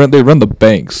literally they run the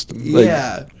banks. Like,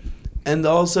 yeah, and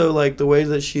also like the way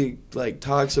that she like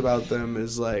talks about them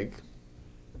is like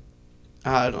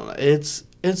I don't know. It's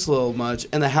a little much,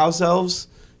 and the house elves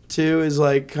too is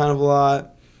like kind of a lot.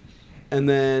 And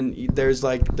then there's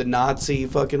like the Nazi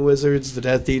fucking wizards, the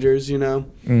Death Eaters, you know.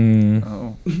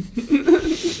 Oh.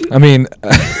 I mean,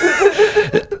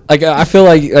 like I feel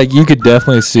like you could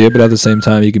definitely see it, but at the same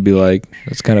time, you could be like,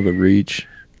 that's kind of a reach.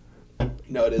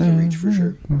 No, it is a reach for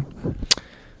sure.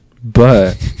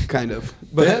 But kind of.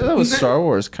 But yeah, that was Star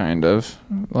Wars, kind of.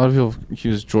 A lot of people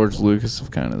accuse George Lucas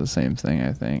of kind of the same thing,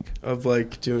 I think. Of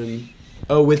like doing,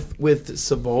 with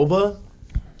Sebulba.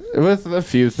 With a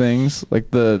few things,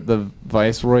 like the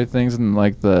Viceroy things and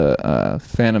like the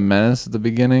Phantom Menace at the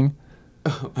beginning.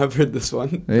 Oh, I've heard this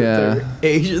one. Yeah.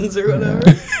 Asians or whatever.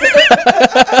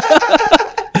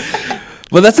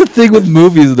 But that's the thing with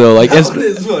movies, though. Like, that one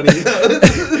is funny.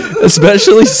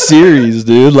 Especially series,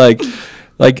 dude. Like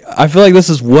I feel like this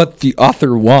is what the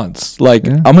author wants. Like,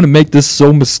 yeah. I'm gonna make this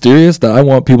so mysterious that I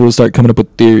want people to start coming up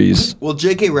with theories. Well,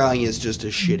 J.K. Rowling is just a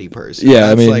shitty person.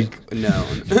 Yeah, that's like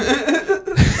known.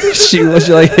 she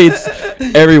like hates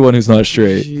everyone who's not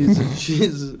straight.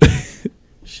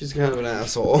 She's kind of an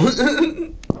asshole.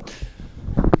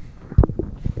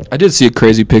 I did see a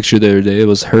crazy picture the other day. It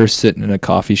was her sitting in a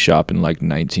coffee shop in like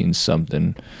 19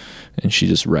 something, and she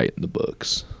just writing the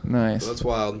books. Nice. That's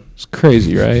wild. It's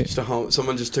crazy, right?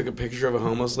 Someone just took a picture of a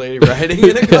homeless lady writing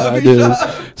in a coffee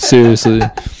shop. Seriously.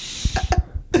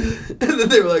 And then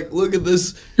they were like, look at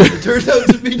this. It turned out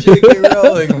to be J.K.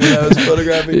 Rowling when I was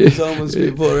photographing these homeless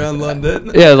people around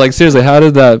London. Yeah, like seriously, how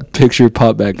did that picture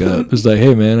pop back up? It's like,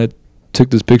 hey man, I took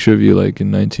this picture of you like in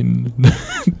 19.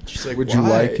 She's like, would why? you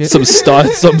like it? Some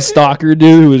stalker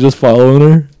dude who was just following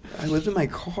her. I lived in my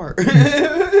car.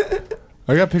 I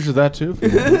got a picture of that too.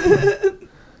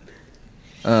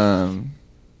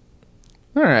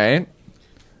 All right.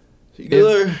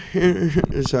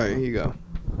 Sorry, you go.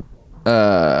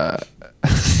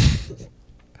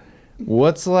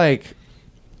 What's like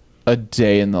a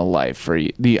day in the life for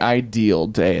you? The ideal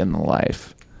day in the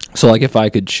life. So like if I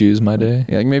could choose my day?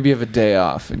 Yeah, like maybe you have a day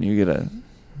off and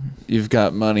you've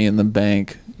got money in the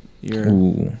bank.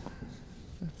 You're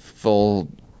full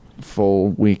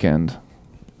weekend.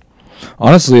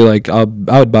 Honestly, like I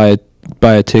would buy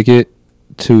a ticket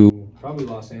to probably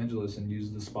Los Angeles and use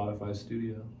the Spotify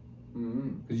studio.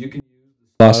 Because you can use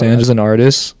Los Angeles as an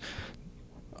artist.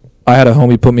 I had a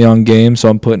homie put me on Game, so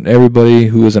I'm putting everybody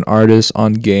who is an artist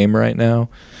on Game right now.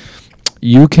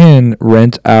 You can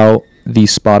rent out the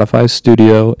Spotify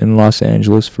studio in Los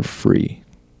Angeles for free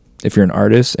if you're an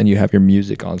artist and you have your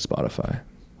music on Spotify.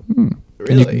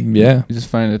 Really? Yeah. You just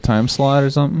find a time slot or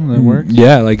something that works?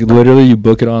 Yeah, like literally you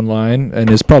book it online, and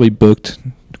it's probably booked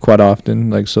quite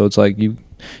often. Like, so it's like you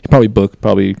probably book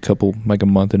a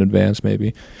month in advance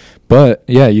maybe. But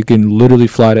yeah, you can literally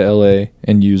fly to LA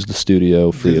and use the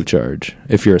studio free of charge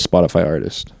if you're a Spotify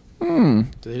artist. Do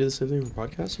they do the same thing for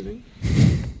podcasting?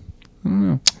 I don't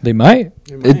know. They might.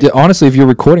 Honestly, if you're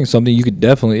recording something, you could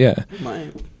definitely, yeah. They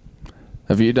might.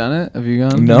 Have you done it? Have you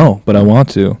gone? No, but I want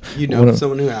to. You know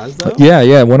someone who has though?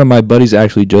 Yeah. One of my buddies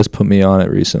actually just put me on it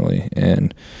recently,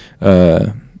 and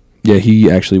yeah, he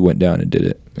actually went down and did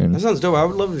it. And That sounds dope. I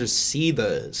would love to just see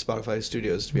the Spotify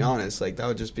studios, to be honest. Like, that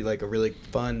would just be like a really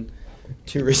fun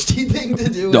touristy thing to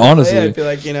do. Honestly. I feel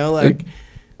like, like,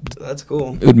 that's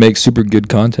cool. it would make super good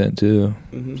content too.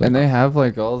 Mm-hmm. And they have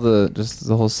like all the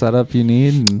whole setup you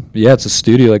need. And Yeah, it's a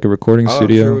studio, like a recording I'm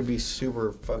studio. sure it would be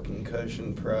super fucking cush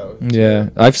and pro.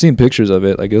 Yeah, I've seen pictures of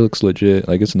it. Like, it looks legit.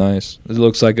 Like, it's nice. It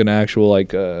looks like an actual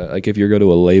like if you go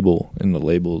to a label and the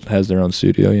label has their own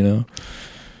studio, you know.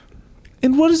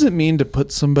 And what does it mean to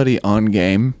put somebody on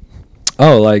Game?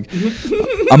 Oh, like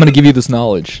I'm gonna give you this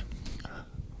knowledge.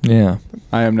 Yeah.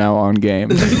 I am now on Game.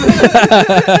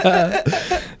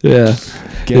 Yeah.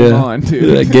 Game on,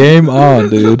 dude. Yeah, game on,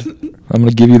 dude. I'm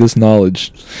gonna give you this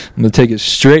knowledge. I'm gonna take it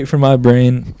straight from my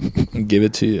brain and give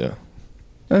it to you.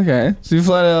 Okay, so you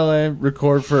fly to LA,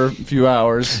 record for a few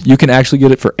hours. You can actually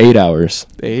get it for 8 hours.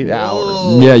 8 hours.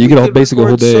 Whoa, Yeah, you we get could basically a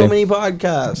whole record day. So many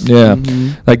podcasts. Yeah,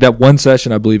 Mhm. like that one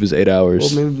session I believe is 8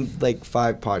 hours, Well, maybe like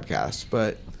 5 podcasts,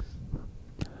 but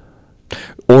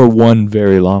or one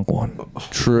very long one.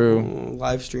 True.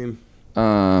 Live stream.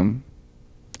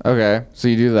 Okay, so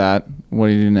you do that. What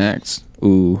do you do next?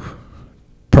 Ooh,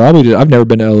 probably. I've never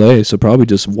been to LA, so probably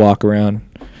just walk around.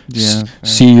 Yeah.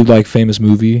 See like famous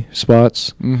movie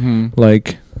spots, Mm-hmm.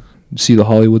 like see the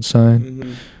Hollywood sign.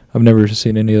 Mm-hmm. I've never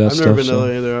seen any of that I've stuff. never been to so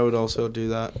LA either. I would also do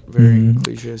that. Very Mhm.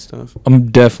 cliche stuff. I'm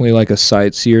definitely like a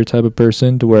sightseer type of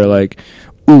person to where like,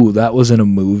 ooh, that was in a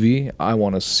movie. I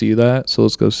want to see that, so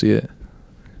let's go see it.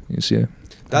 You see it?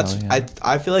 That's yeah.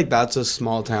 I feel like that's a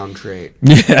small town trait.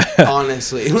 Yeah.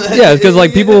 Honestly. Yeah, because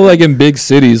like people like in big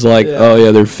cities, like, Yeah. oh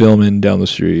yeah, they're filming down the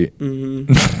street.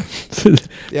 Mm-hmm.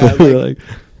 Yeah, But we're like-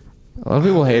 A lot of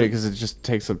people hate it because it just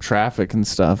takes up traffic and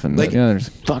stuff. And Like- there's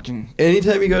fucking.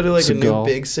 Anytime you go to like a new Seagull.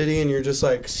 big city and you're just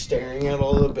like staring at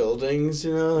all the buildings,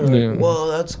 you know, Yeah. like, whoa,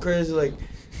 that's crazy. Like,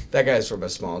 that guy's from a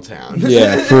small town.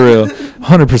 Yeah, for real,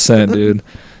 100%, dude.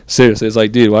 Seriously, it's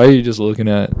like, dude, why are you just looking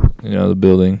at the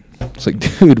building? It's like,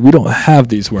 dude, we don't have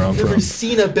these where I'm I've never from.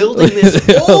 seen a building this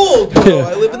old, bro. Yeah.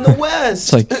 I live in the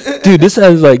West. It's like, dude, this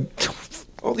has like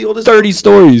all the oldest 30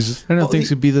 stories. I don't All think the- it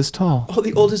could be this tall. All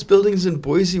the oldest buildings in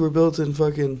Boise were built in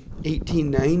fucking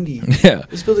 1890. Yeah.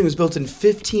 This building was built in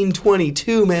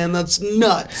 1522, man. That's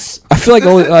nuts. I feel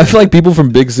like people from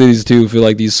big cities too feel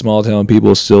like these small town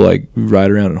people still like ride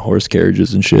around in horse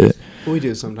carriages and shit. We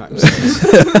do sometimes.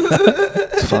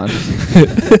 It's fun.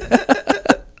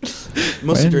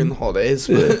 Mostly When- during the holidays.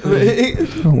 But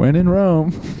When in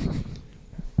Rome.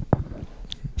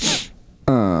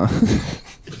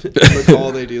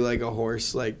 McCall, they do like a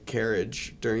horse like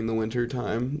carriage during the winter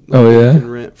time. Like, Oh, you yeah? can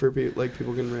rent for people. Like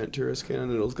people can rent tourist can,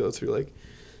 and it'll go through like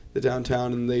the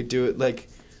downtown, and they do it like.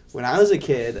 When I was a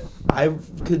kid, I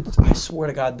swear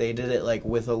to God, they did it like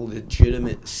with a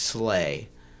legitimate sleigh.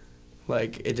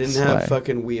 Like it didn't have Sleigh.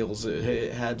 fucking wheels.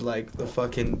 It had like the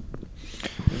fucking.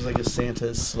 It was like a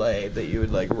Santa's sleigh that you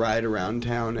would like ride around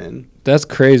town in. That's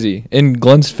crazy. In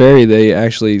Glens Ferry,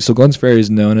 Glens Ferry is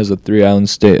known as a 3-island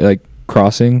state like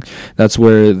crossing. That's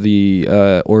where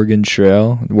the Oregon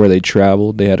Trail, where they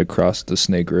traveled, they had to cross the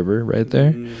Snake River right there.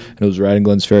 And it was right in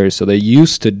Glens Ferry. So they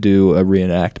used to do a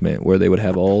reenactment where they would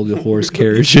have all the horse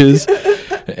carriages.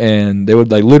 And they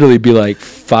would like literally be like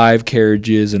 5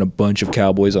 carriages and a bunch of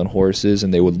cowboys on horses,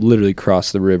 and they would literally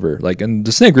cross the river. Like, and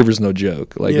the Snake River's no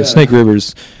joke. Like Yeah. the Snake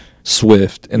River's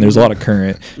swift and there's a lot of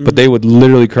current, but they would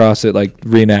literally cross it, like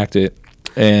reenact it,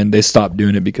 and they stopped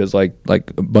doing it because like a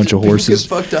bunch of People horses. get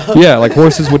fucked up. Yeah, like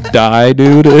horses would die,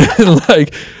 dude. And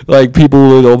like people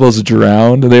would almost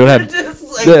drown, and they would have. Just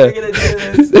like Yeah. we're gonna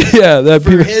do this Yeah, that for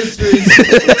people. history's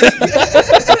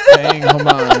Paying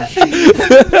homage.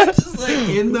 Just like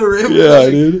in the river. Yeah,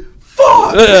 like, dude.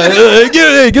 Fuck.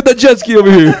 Get that jet ski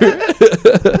over here.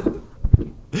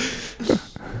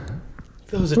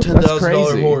 was a $10,000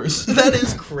 crazy. horse. That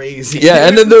is crazy. Yeah,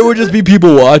 and then there would just be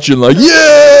people watching, like,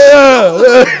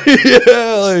 yeah,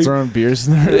 yeah, like, Throwing beers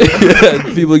in there. yeah,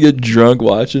 people get drunk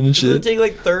watching and Does it shit. take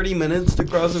like 30 minutes to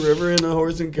cross a river in a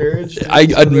horse and carriage?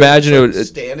 I'd imagine it would.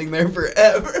 Standing there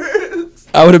forever.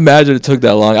 I would imagine it took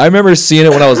that long. I remember seeing it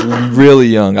when I was really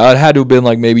young. I had to have been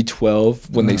like maybe 12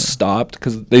 when they stopped,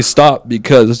 because they stopped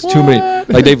because there's too many.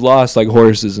 Like they've lost like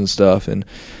horses and stuff, and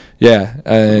yeah,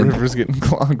 The and river's getting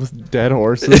clogged with dead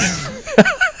horses.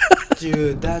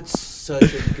 Dude, that's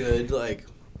such a good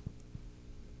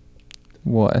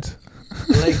What?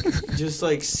 just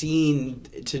like scene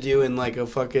to do in like a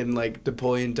fucking like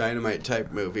Napoleon Dynamite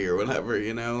type movie or whatever,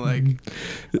 you know, like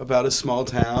about a small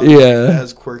town Yeah. that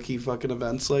has quirky fucking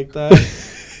events like that.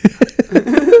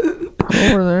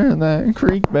 Over there in that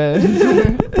creek bed.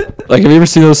 like, have you ever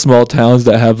seen those small towns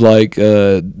that have like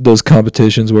those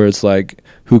competitions where it's like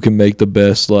who can make the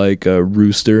best like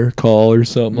rooster call or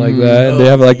something like that? And they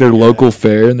have like their local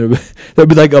fair, and there'll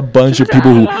be like a bunch of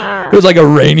people who there's like a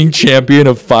reigning champion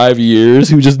of 5 years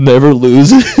who just never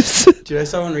loses. Dude, I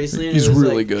saw one recently. And He's it was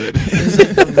really like, good. It was like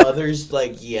the mother's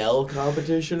like yell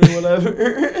competition or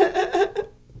whatever.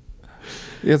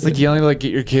 Yeah, it's like yelling like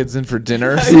get your kids in for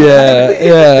dinner.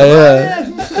 yeah.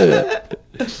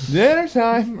 Dinner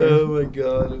time. Oh my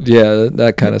god. Yeah,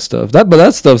 that kind of stuff. But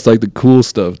that stuff's like the cool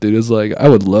stuff, dude. It's like I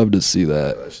would love to see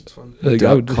that. That shit's fun. Like, I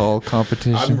Duck would, call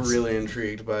competition. I'm really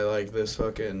intrigued by like this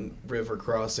fucking river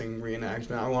crossing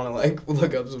reenactment. I want to like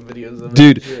look up some videos of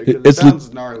Dude, it. Dude, it it's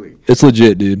sounds gnarly. it's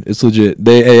legit, dude. It's legit.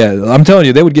 Yeah, I'm telling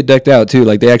you, they would get decked out too.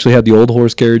 Like they actually had the old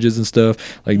horse carriages and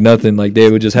stuff. Like nothing. Like they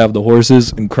would just have the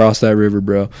horses and cross that river,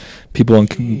 bro. People on,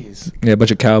 Jeez. yeah, a bunch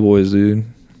of cowboys, dude.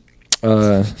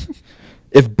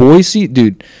 If Boise,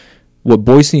 dude, what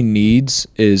Boise needs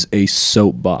is a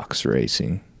soapbox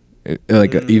racing,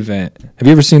 like an event. Have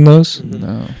you ever seen those?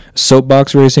 No.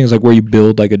 Soapbox racing is like where you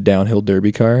build like a downhill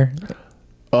derby car.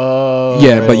 Oh.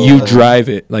 Yeah, but you right. drive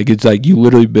it. Like it's like you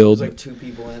literally build. There's like 2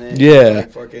 people in it. Yeah.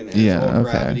 Like, fucking, and Yeah, it's all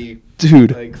okay. gravity,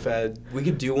 Dude, like fed. We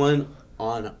could do one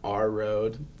on our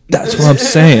road. that's what I'm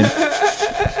saying.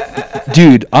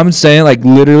 Dude, I'm saying like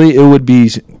literally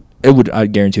I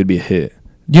guarantee it'd be a hit.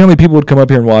 You know how many people would come up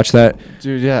here and watch that?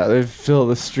 Dude, yeah, they fill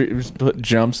the street, just put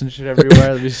jumps and shit everywhere.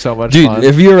 That'd be so much Dude, fun.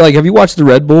 if you're like, have you watched the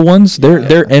Red Bull ones?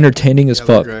 They're entertaining as Yeah,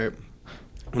 fuck. they're great.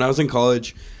 When I was in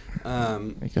college,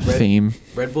 like a theme.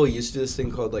 Red Bull used to do this thing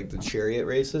called like the chariot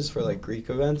races for like Greek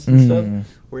events and stuff,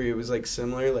 where it was like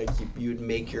similar. Like you would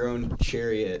make your own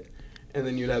chariot, and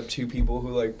then you'd have 2 people who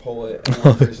like pull it, and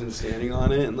one person standing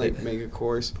on it, and like make a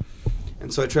course.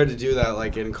 And so I tried to do that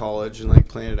like in college and like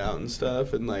plan it out and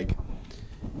stuff, and like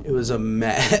it was a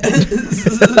mess.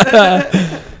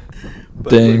 But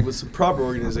Dang. like, with some proper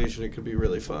organization, it could be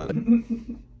really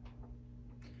fun.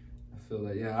 I feel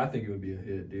that. Yeah, I think it would be a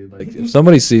hit, dude. Like if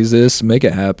somebody sees this, make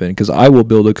it happen, because I will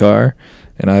build a car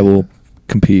and I will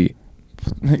compete.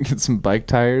 Get some bike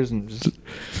tires and just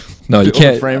No, you build a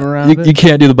can't. frame around You it?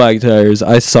 can't do the bike tires.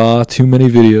 I saw too many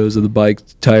videos of the bike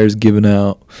tires giving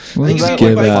out. I think Just if give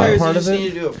you do bike out. tires, Part you of just it?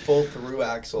 need to do a full through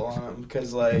axle on them,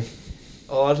 because like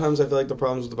a lot of times I feel like the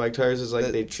problems with the bike tires is like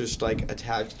they just like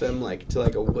attach them like to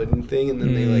like a wooden thing, and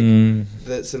then they like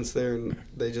that since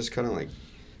they just kind of like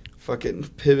fucking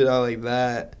pivot out like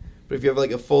that. But if you have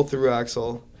like a full through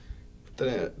axle,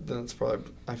 then it's probably,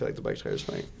 I feel like the bike tires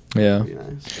might Yeah. be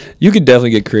nice. You could definitely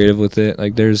get creative with it.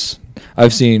 Like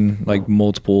I've seen like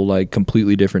multiple like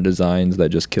completely different designs that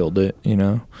just killed it, you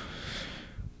know?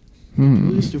 We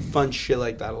used to do fun shit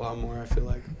like that a lot more, I feel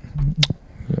like.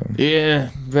 yeah,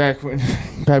 back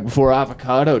before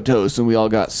avocado toast and we all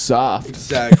got soft.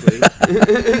 Exactly.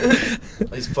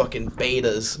 These fucking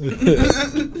betas.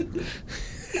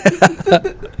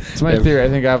 It's my theory. I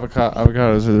think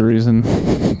avocados are the reason.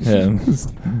 Yeah.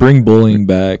 Bring bullying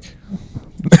back.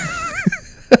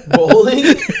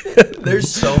 Bowling? There's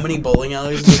so many bowling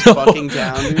alleys in this fucking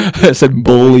town, dude. I said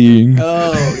bullying.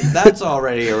 Oh, that's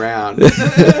already around.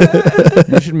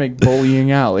 You should make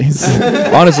bullying alleys.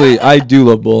 Honestly, I do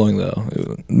love bowling though.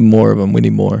 More of them. We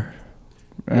need more.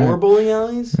 More bowling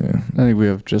alleys? Yeah. I think we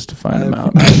have just to find them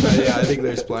out. Yeah, I think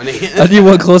there's plenty. I need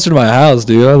one closer to my house,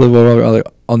 dude. I live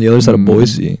on the other side of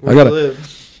Boise. Where do you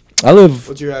live? I live.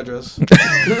 What's your address?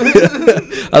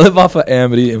 I live off of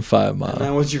Amity in 5 Mile.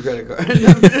 Now, what's your credit card?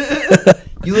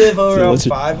 You live over on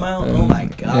 5 Mile? Oh my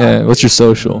god. Yeah. What's your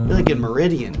social? You're like in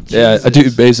Meridian. Yeah, I do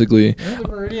Jesus. basically.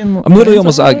 I'm I'm literally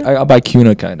almost. I by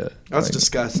CUNA kind of. That's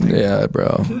disgusting. Yeah,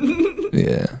 bro.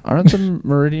 Yeah. Aren't the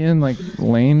Meridian like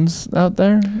lanes out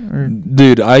there? Or?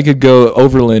 Dude, I could go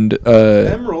Overland.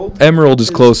 Emerald is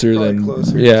closer probably than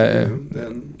closer yeah. to you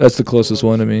than That's the closest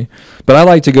one to me. But I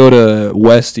like to go to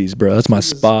Westies, bro. That's my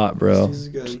spot, bro. Westies is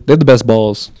good. They have the best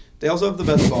balls. They also have the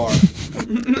best bar.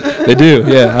 They do.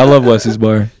 Yeah, I love Westies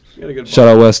bar. You got a good Shout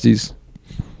out Westies.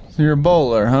 So you're a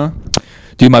bowler, huh?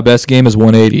 Dude, my best game is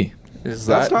 180. Is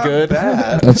That's that not good?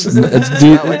 bad. It's Not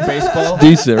like baseball? It's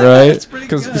decent, right? It's pretty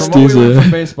Because good. from what we learned decent.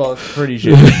 from baseball, it's pretty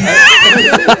shitty.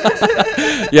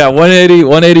 Yeah,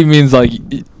 180 means like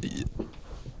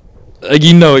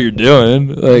you know what you're doing,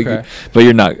 like, Okay. but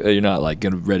you're not like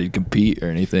ready to compete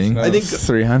or anything. I think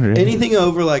 300. anything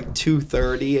over like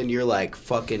 230 and you're like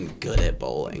fucking good at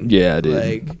bowling. Yeah, dude.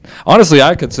 Like, Honestly,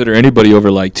 I consider anybody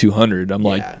over like 200. I'm Yeah.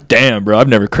 like, damn, bro, I've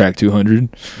never cracked 200,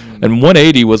 and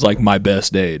 180 was like my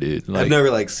best day, dude. Like, I've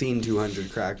never like seen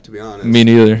 200 crack, to be honest. me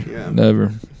neither. Yeah.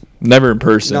 Never in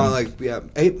person. No, like, yeah.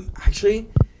 Hey, actually,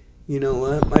 you know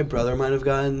what? My brother might have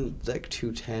gotten like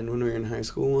 210 when we were in high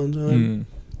school one time.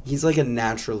 He's like a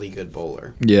naturally good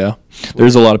bowler. Yeah,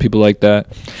 there's a lot of people like that.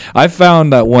 I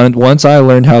found that once I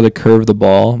learned how to curve the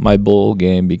ball, my bowl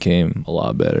game became a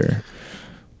lot better.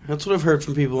 That's what I've heard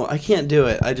from people. I can't do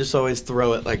it. I just always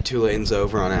throw it like 2 lanes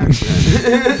over on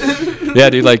accident. Yeah,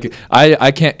 dude, like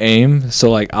I can't aim, so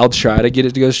like I'll try to get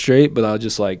it to go straight, but I'll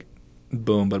just like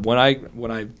boom. But when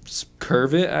I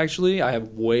curve it, actually, I have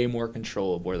way more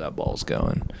control of where that ball's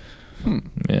going.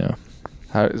 Yeah.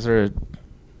 How is there a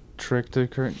trick to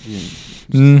current?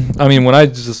 I mean, when I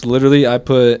just literally I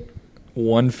put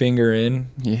one finger in.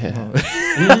 Yeah.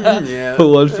 Yeah. Put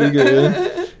one finger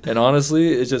in. And honestly,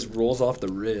 it just rolls off the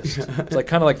wrist. It's like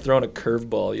kind of like throwing a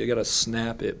curveball. You gotta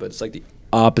snap it, but it's like the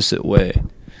opposite way.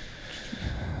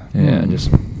 Yeah, just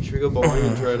Should we go bowling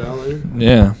and try it out later?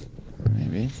 yeah,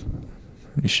 Maybe.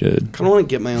 you should. I kind of want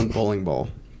to get my own bowling ball.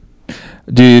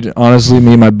 Dude, honestly,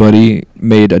 me and my buddy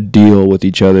made a deal with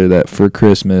each other that for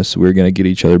Christmas we are gonna get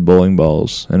each other bowling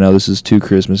balls, and now this is 2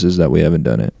 Christmases that we haven't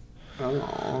done it.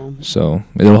 Oh. So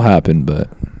it'll happen, but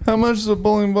How much is a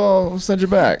bowling ball send you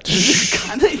back?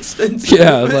 Kind of expensive.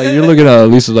 yeah, it's like you're looking at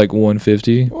least like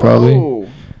 150 probably. Whoa.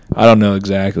 I don't know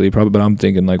exactly, probably, but I'm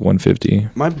thinking like 150.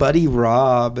 My buddy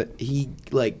Rob, he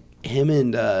like him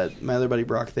and my other buddy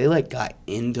Brock, they like got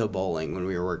into bowling when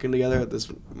we were working together at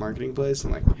this marketing place,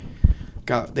 and like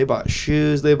they bought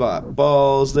shoes, they bought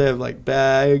balls, they have like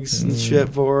bags and shit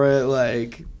for it.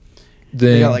 Like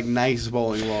they got like nice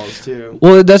bowling balls too.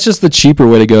 Well, that's just the cheaper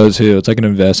way to go too. It's like an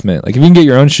investment. Like if you can get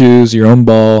your own shoes, your own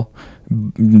ball,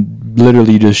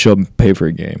 literally you just show up and pay for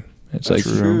a game. It's That's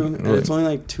like true. And like- it's only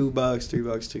like $2,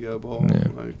 $3 to go bowl. Yeah.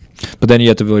 Like But then you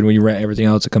have to when you rent everything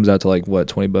else, it comes out to like what,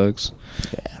 $20?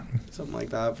 something like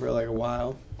that for like a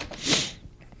while.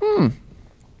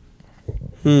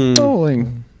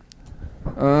 Bowling.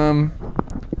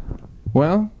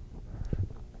 Well,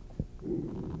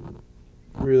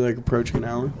 We're like approaching an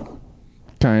hour.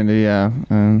 kinda, yeah.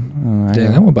 Dang,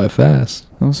 that went by fast.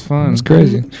 That was fun. It's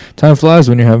crazy. Time flies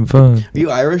when you're having fun. Are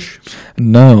you Irish?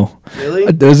 No. Really?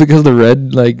 Is it because the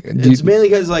red like? It's mainly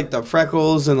because like the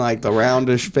freckles and like the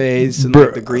roundish face and Bro,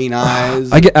 like the green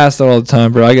eyes. I get asked that all the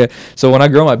time, bro. So when I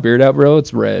grow my beard out, bro,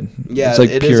 it's red. Yeah, it's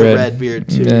like it pure is a red beard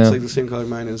too. Yeah. It's like the same color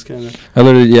mine is, kind of.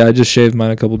 I just shaved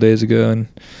mine a couple days ago, and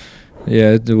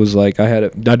yeah, it was like I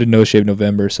did no shave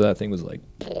November, so that thing was like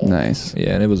Nice.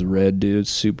 yeah, and it was red, dude. It's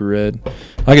super red.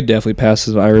 I could definitely pass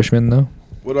as an Irishman though.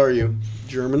 What are you?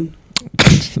 German?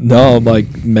 No, I'm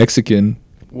like Mexican.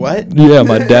 What? Yeah,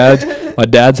 my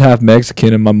dad's half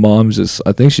Mexican, and my mom's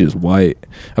I think she's white.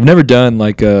 I've never done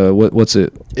like what's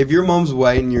it? If your mom's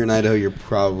white and you're in Idaho, you're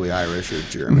probably Irish or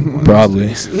German. one of Probably.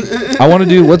 those things. I want to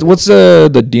do what's the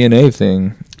DNA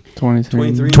thing?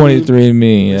 23. 23andMe.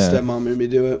 My Yeah. stepmom made me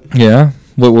do it. Yeah.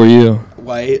 What were you?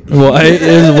 White. White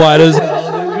is white as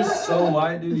hell, dude. You're so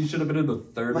white, dude. You should have been in the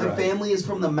third My round. family is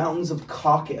from the mountains of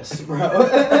Caucasus, bro.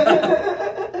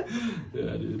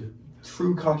 Yeah, dude.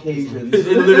 True Caucasians. It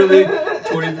literally,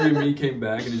 23andMe came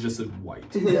back and it just said white.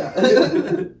 Yeah.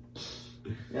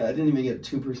 Yeah, I didn't even get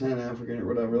 2% African or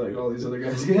whatever like all these other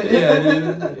guys get. Yeah,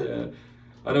 dude. Yeah.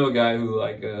 I know a guy who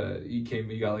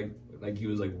he got like he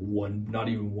was like not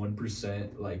even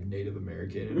 1% like Native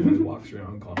American, and he walks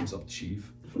around calling himself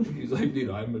chief. He's like, dude,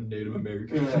 I'm a Native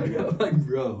American. I'm like,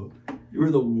 bro, you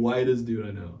were the whitest dude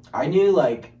I know. I knew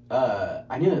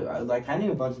I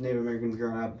knew a bunch of Native Americans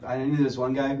growing up. I knew this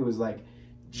one guy who was like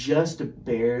just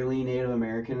barely Native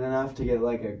American enough to get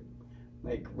like a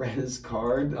res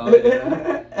card. Oh,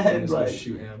 yeah. And Just like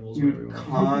shoot animals. you would everywhere.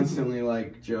 constantly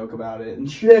like joke about it and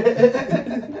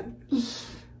shit.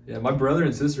 Yeah, my brother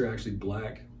and sister are actually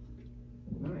black.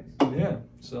 Nice. Yeah,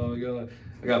 so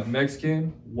I got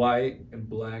Mexican, white, and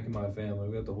black in my family.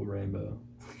 We got the whole rainbow.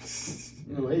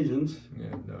 No Asians.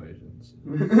 Yeah, no Asians.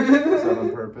 Is that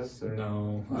on purpose? Or?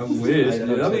 No, I wish.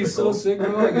 Dude. That'd be so sick, bro.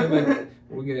 Like,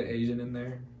 we'll get Asian in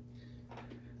there.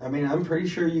 I mean, I'm pretty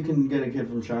sure you can get a kid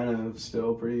from China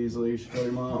still pretty easily. You should tell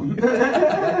your mom.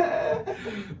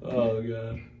 Oh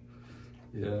god.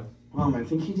 Yeah. Mom, I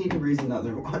think you need to raise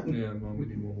another one. Yeah, Mom, we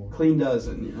need one more. Clean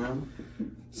dozen, you know?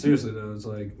 Seriously though, it's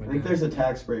like I think there's a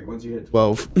tax break once you hit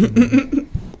 12.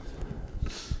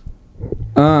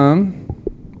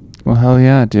 Well, hell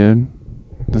yeah, dude.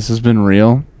 This has been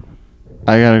real.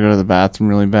 I gotta go to the bathroom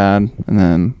really bad and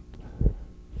then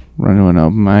run to an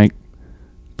open mic.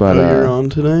 But you're on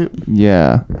tonight?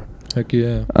 Yeah. Heck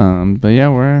yeah. But yeah,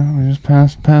 we just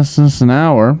past this an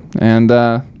hour, and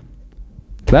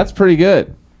that's pretty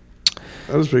good.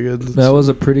 That was pretty good. That was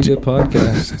a pretty good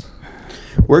podcast.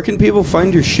 Where can people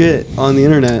find your shit on the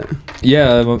internet?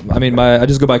 Yeah, I mean, I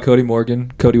just go by Kody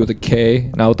Morgan. Kody with a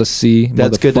K, not with a C.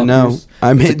 That's good to know. motherfuckers.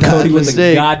 I made It's a that Kody with a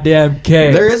mistake. goddamn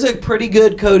K. There is a pretty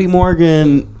good Kody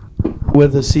Morgan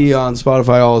with a C on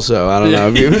Spotify also. I don't know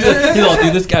if you... He's all,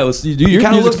 dude, this guy was... Dude, your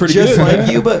kind of music's looks pretty just good.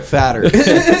 like you, but fatter.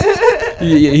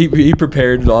 he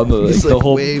prepared on the He's the like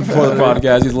whole way before the fatter.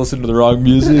 podcast. He's listening to the wrong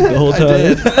music the whole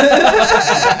time.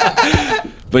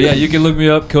 But yeah, you can look me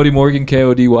up, Kody Morgan,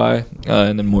 Kody,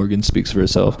 and then Morgan speaks for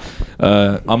herself.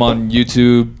 I'm on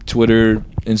YouTube, Twitter,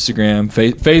 Instagram,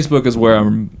 Facebook is where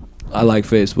I like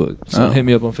Facebook, so hit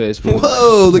me up on Facebook.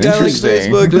 Whoa, the guy likes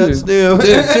Interesting. Facebook. That's new.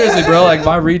 Dude, seriously, bro, like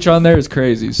my reach on there is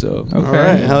crazy. So Okay. All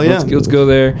right, hell yeah. let's go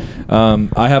there.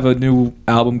 I have a new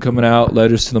album coming out,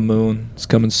 Letters to the Moon. It's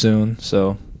coming soon.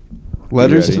 So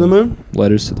Letters ready. to the moon?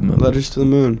 Letters to the Moon. Letters to the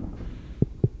moon.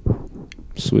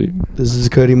 Sweet. This is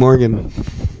Kody Morgan.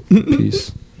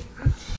 Peace.